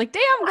website. I was like,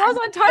 damn, girls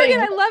on Target.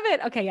 I love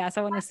it. Okay. Yes.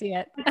 I want to see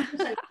it.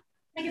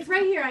 Like it's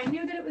right here. I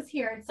knew that it was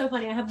here. It's so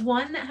funny. I have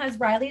one that has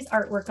Riley's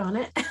artwork on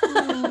it.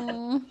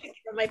 From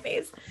my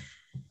face.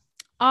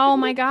 Oh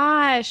my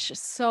gosh.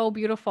 So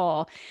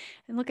beautiful.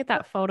 And look at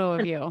that photo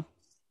of you.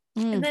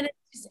 And then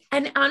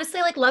and honestly,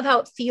 like love how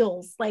it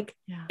feels. Like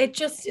it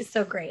just is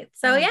so great.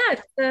 So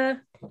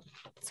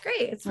it's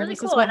great. It's really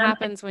cool. This is what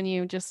happens when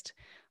you just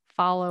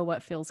follow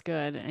what feels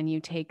good and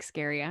you take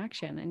scary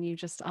action and you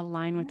just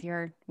align with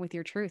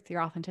your truth,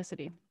 your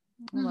authenticity.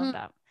 I love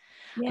that.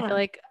 I feel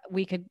like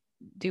we could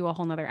do a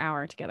whole nother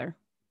hour together.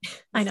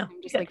 I know.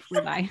 Just like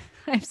flew by.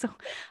 I feel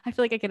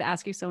like I could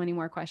ask you so many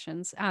more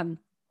questions.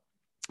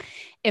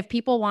 If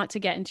people want to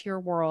get into your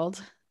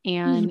world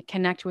and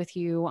connect with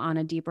you on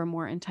a deeper,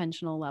 more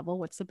intentional level,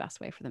 what's the best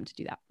way for them to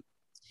do that?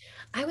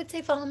 I would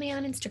say follow me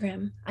on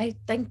Instagram. I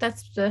think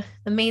that's the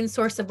main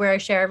source of where I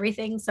share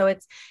everything. So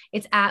it's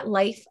at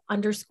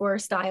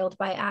life_styled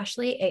by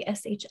Ashly,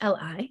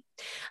 ASHLI.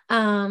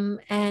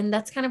 And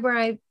that's kind of where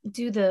I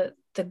do the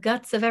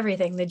guts of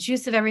everything. The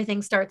juice of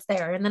everything starts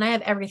there. And then I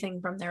have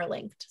everything from there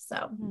linked.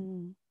 So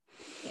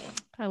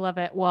I love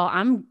it. Well,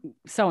 I'm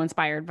so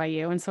inspired by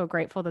you and so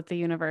grateful that the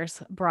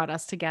universe brought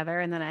us together.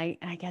 And then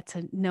I get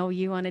to know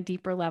you on a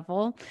deeper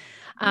level.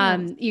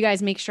 You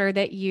guys make sure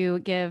that you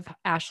give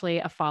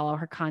Ashly a follow.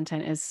 Her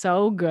content is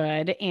so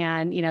good.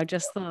 And,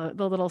 just the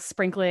little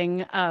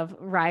sprinkling of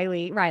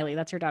Riley,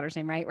 that's your daughter's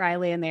name, right?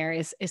 Riley in there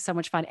is so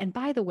much fun. And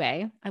by the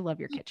way, I love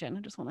your kitchen.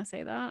 I just want to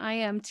say that I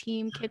am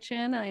team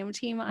kitchen. I am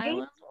team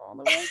island all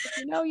the way. If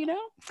you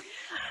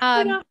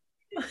know.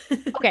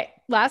 Okay.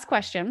 Last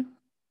question.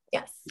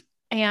 Yes.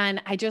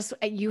 And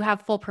you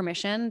have full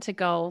permission to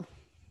go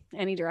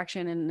any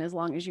direction and as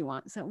long as you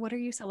want. So what are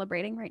you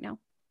celebrating right now?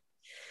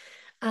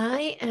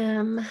 I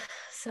am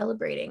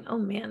celebrating. Oh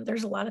man,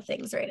 there's a lot of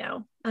things right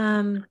now.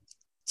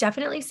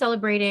 Definitely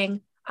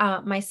celebrating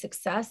my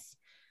success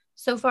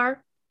so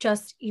far,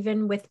 just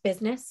even with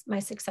business, my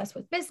success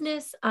with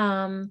business,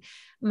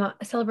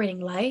 celebrating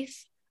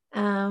life.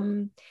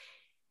 When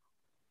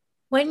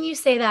you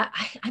say that,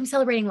 I'm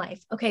celebrating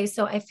life. Okay.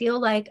 So I feel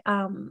like,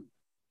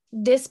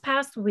 this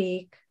past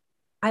week,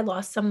 I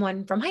lost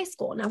someone from high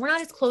school. Now we're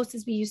not as close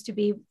as we used to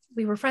be.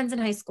 We were friends in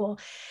high school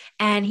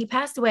and he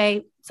passed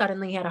away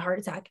suddenly. He had a heart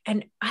attack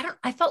and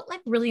I felt like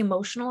really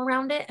emotional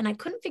around it. And I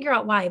couldn't figure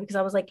out why, because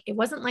I was like, it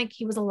wasn't like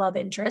he was a love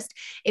interest.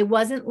 It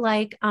wasn't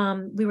like,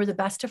 we were the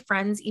best of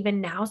friends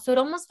even now. So it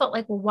almost felt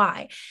like, well,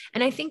 why?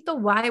 And I think the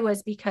why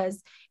was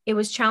because it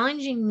was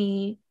challenging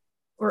me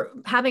or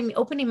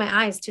opening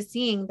my eyes to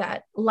seeing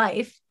that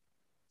life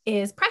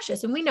is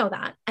precious. And we know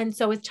that. And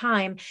so is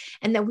time.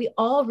 And that we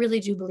all really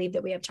do believe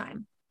that we have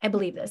time. I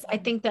believe this. I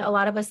think that a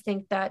lot of us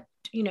think that,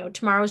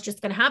 tomorrow is just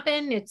going to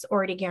happen. It's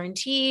already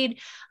guaranteed.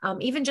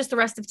 Even just the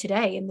rest of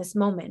today in this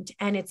moment.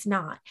 And it's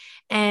not.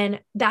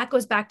 And that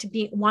goes back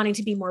to wanting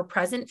to be more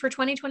present for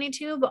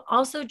 2022, but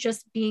also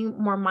just being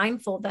more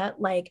mindful that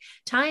like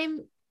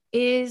time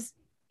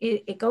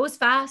it goes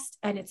fast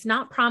and it's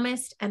not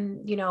promised.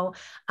 And,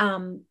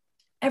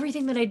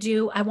 everything that I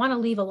do, I want to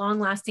leave a long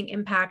lasting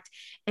impact,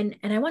 and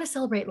I want to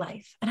celebrate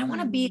life. And I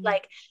want to be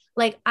like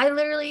I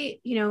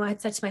literally, I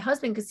had said to my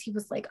husband, cause he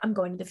was like, I'm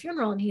going to the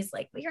funeral. And he's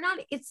like, but you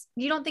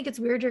don't think it's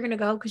weird you're going to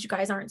go cause you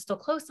guys aren't still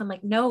close. I'm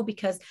like, no,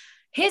 because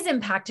his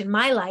impact in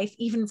my life,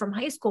 even from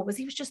high school, was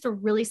he was just a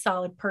really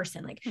solid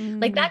person.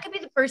 Like that could be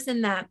the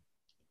person that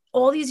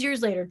all these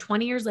years later,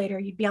 20 years later,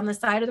 you'd be on the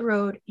side of the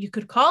road, you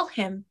could call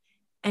him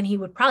and he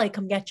would probably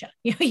come get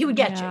you. He would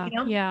get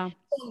you, Yeah.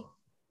 So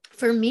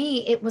for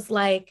me, it was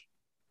like,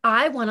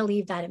 I want to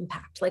leave that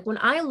impact. Like when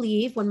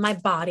my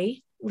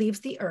body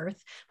leaves the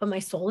earth, but my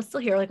soul is still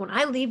here. Like when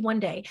I leave one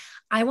day,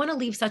 I want to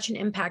leave such an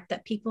impact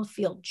that people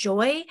feel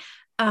joy,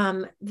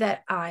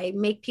 that I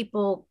make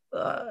people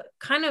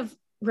kind of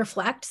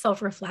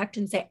self-reflect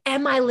and say,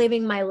 am I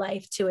living my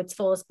life to its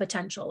fullest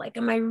potential? Like,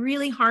 am I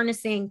really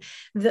harnessing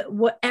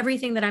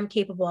everything that I'm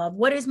capable of?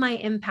 What is my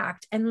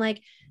impact? And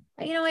like,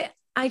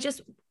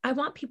 I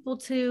want people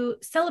to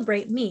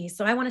celebrate me.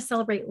 So I want to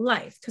celebrate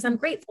life because I'm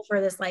grateful for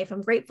this life.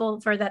 I'm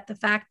grateful for the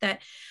fact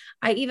that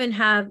I even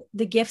have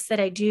the gifts that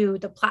I do,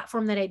 the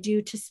platform that I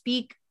do to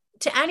speak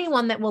to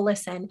anyone that will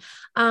listen.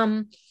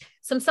 So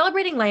I'm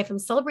celebrating life. I'm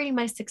celebrating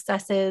my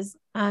successes.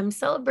 I'm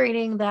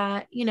celebrating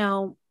that,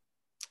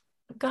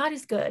 God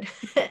is good.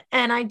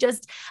 And I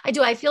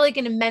feel like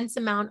an immense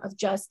amount of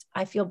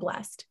I feel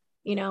blessed,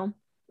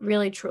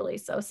 really, truly.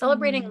 So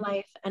celebrating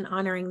life and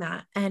honoring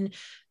that and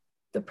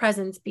the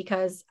presence,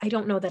 because I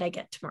don't know that I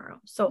get tomorrow.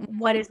 So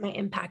what is my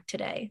impact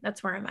today?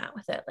 That's where I'm at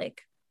with it.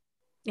 Like,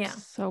 yeah.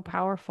 So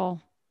powerful.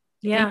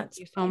 Yeah. Thank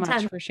you so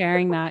much for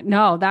sharing that.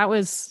 No, that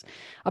was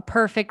a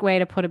perfect way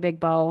to put a big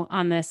bow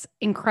on this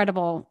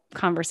incredible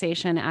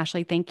conversation.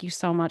 Ashley, thank you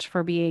so much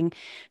for being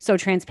so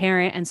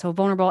transparent and so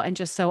vulnerable and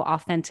just so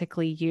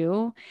authentically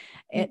you.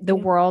 The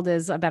world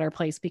is a better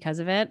place because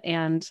of it.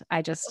 And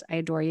I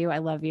adore you. I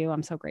love you.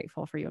 I'm so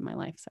grateful for you in my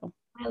life. So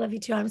I love you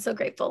too. I'm so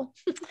grateful.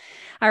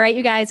 All right,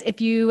 you guys,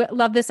 if you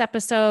love this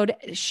episode,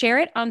 share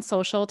it on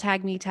social,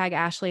 tag me, tag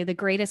Ashley. The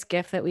greatest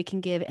gift that we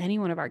can give any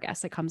one of our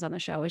guests that comes on the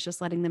show is just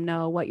letting them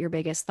know what your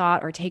biggest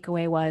thought or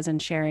takeaway was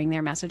and sharing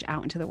their message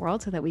out into the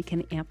world so that we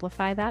can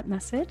amplify that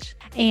message.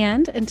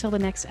 And until the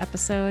next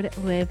episode,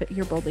 live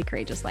your boldly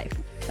courageous life.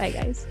 Bye,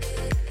 guys.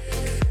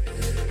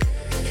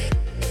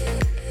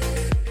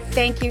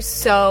 Thank you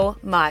so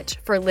much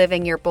for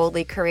living your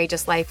boldly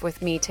courageous life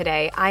with me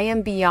today. I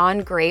am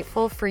beyond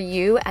grateful for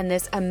you and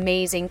this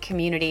amazing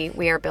community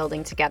we are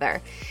building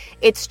together.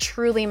 It's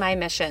truly my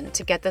mission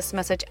to get this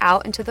message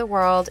out into the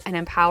world and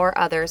empower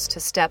others to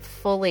step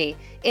fully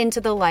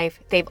into the life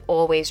they've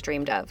always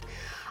dreamed of.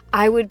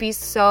 I would be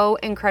so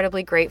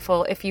incredibly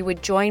grateful if you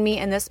would join me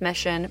in this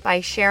mission by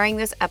sharing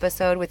this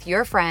episode with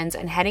your friends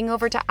and heading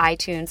over to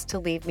iTunes to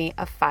leave me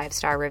a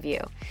 5-star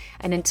review.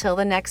 And until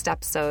the next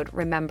episode,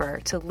 remember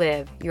to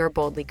live your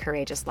boldly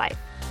courageous life.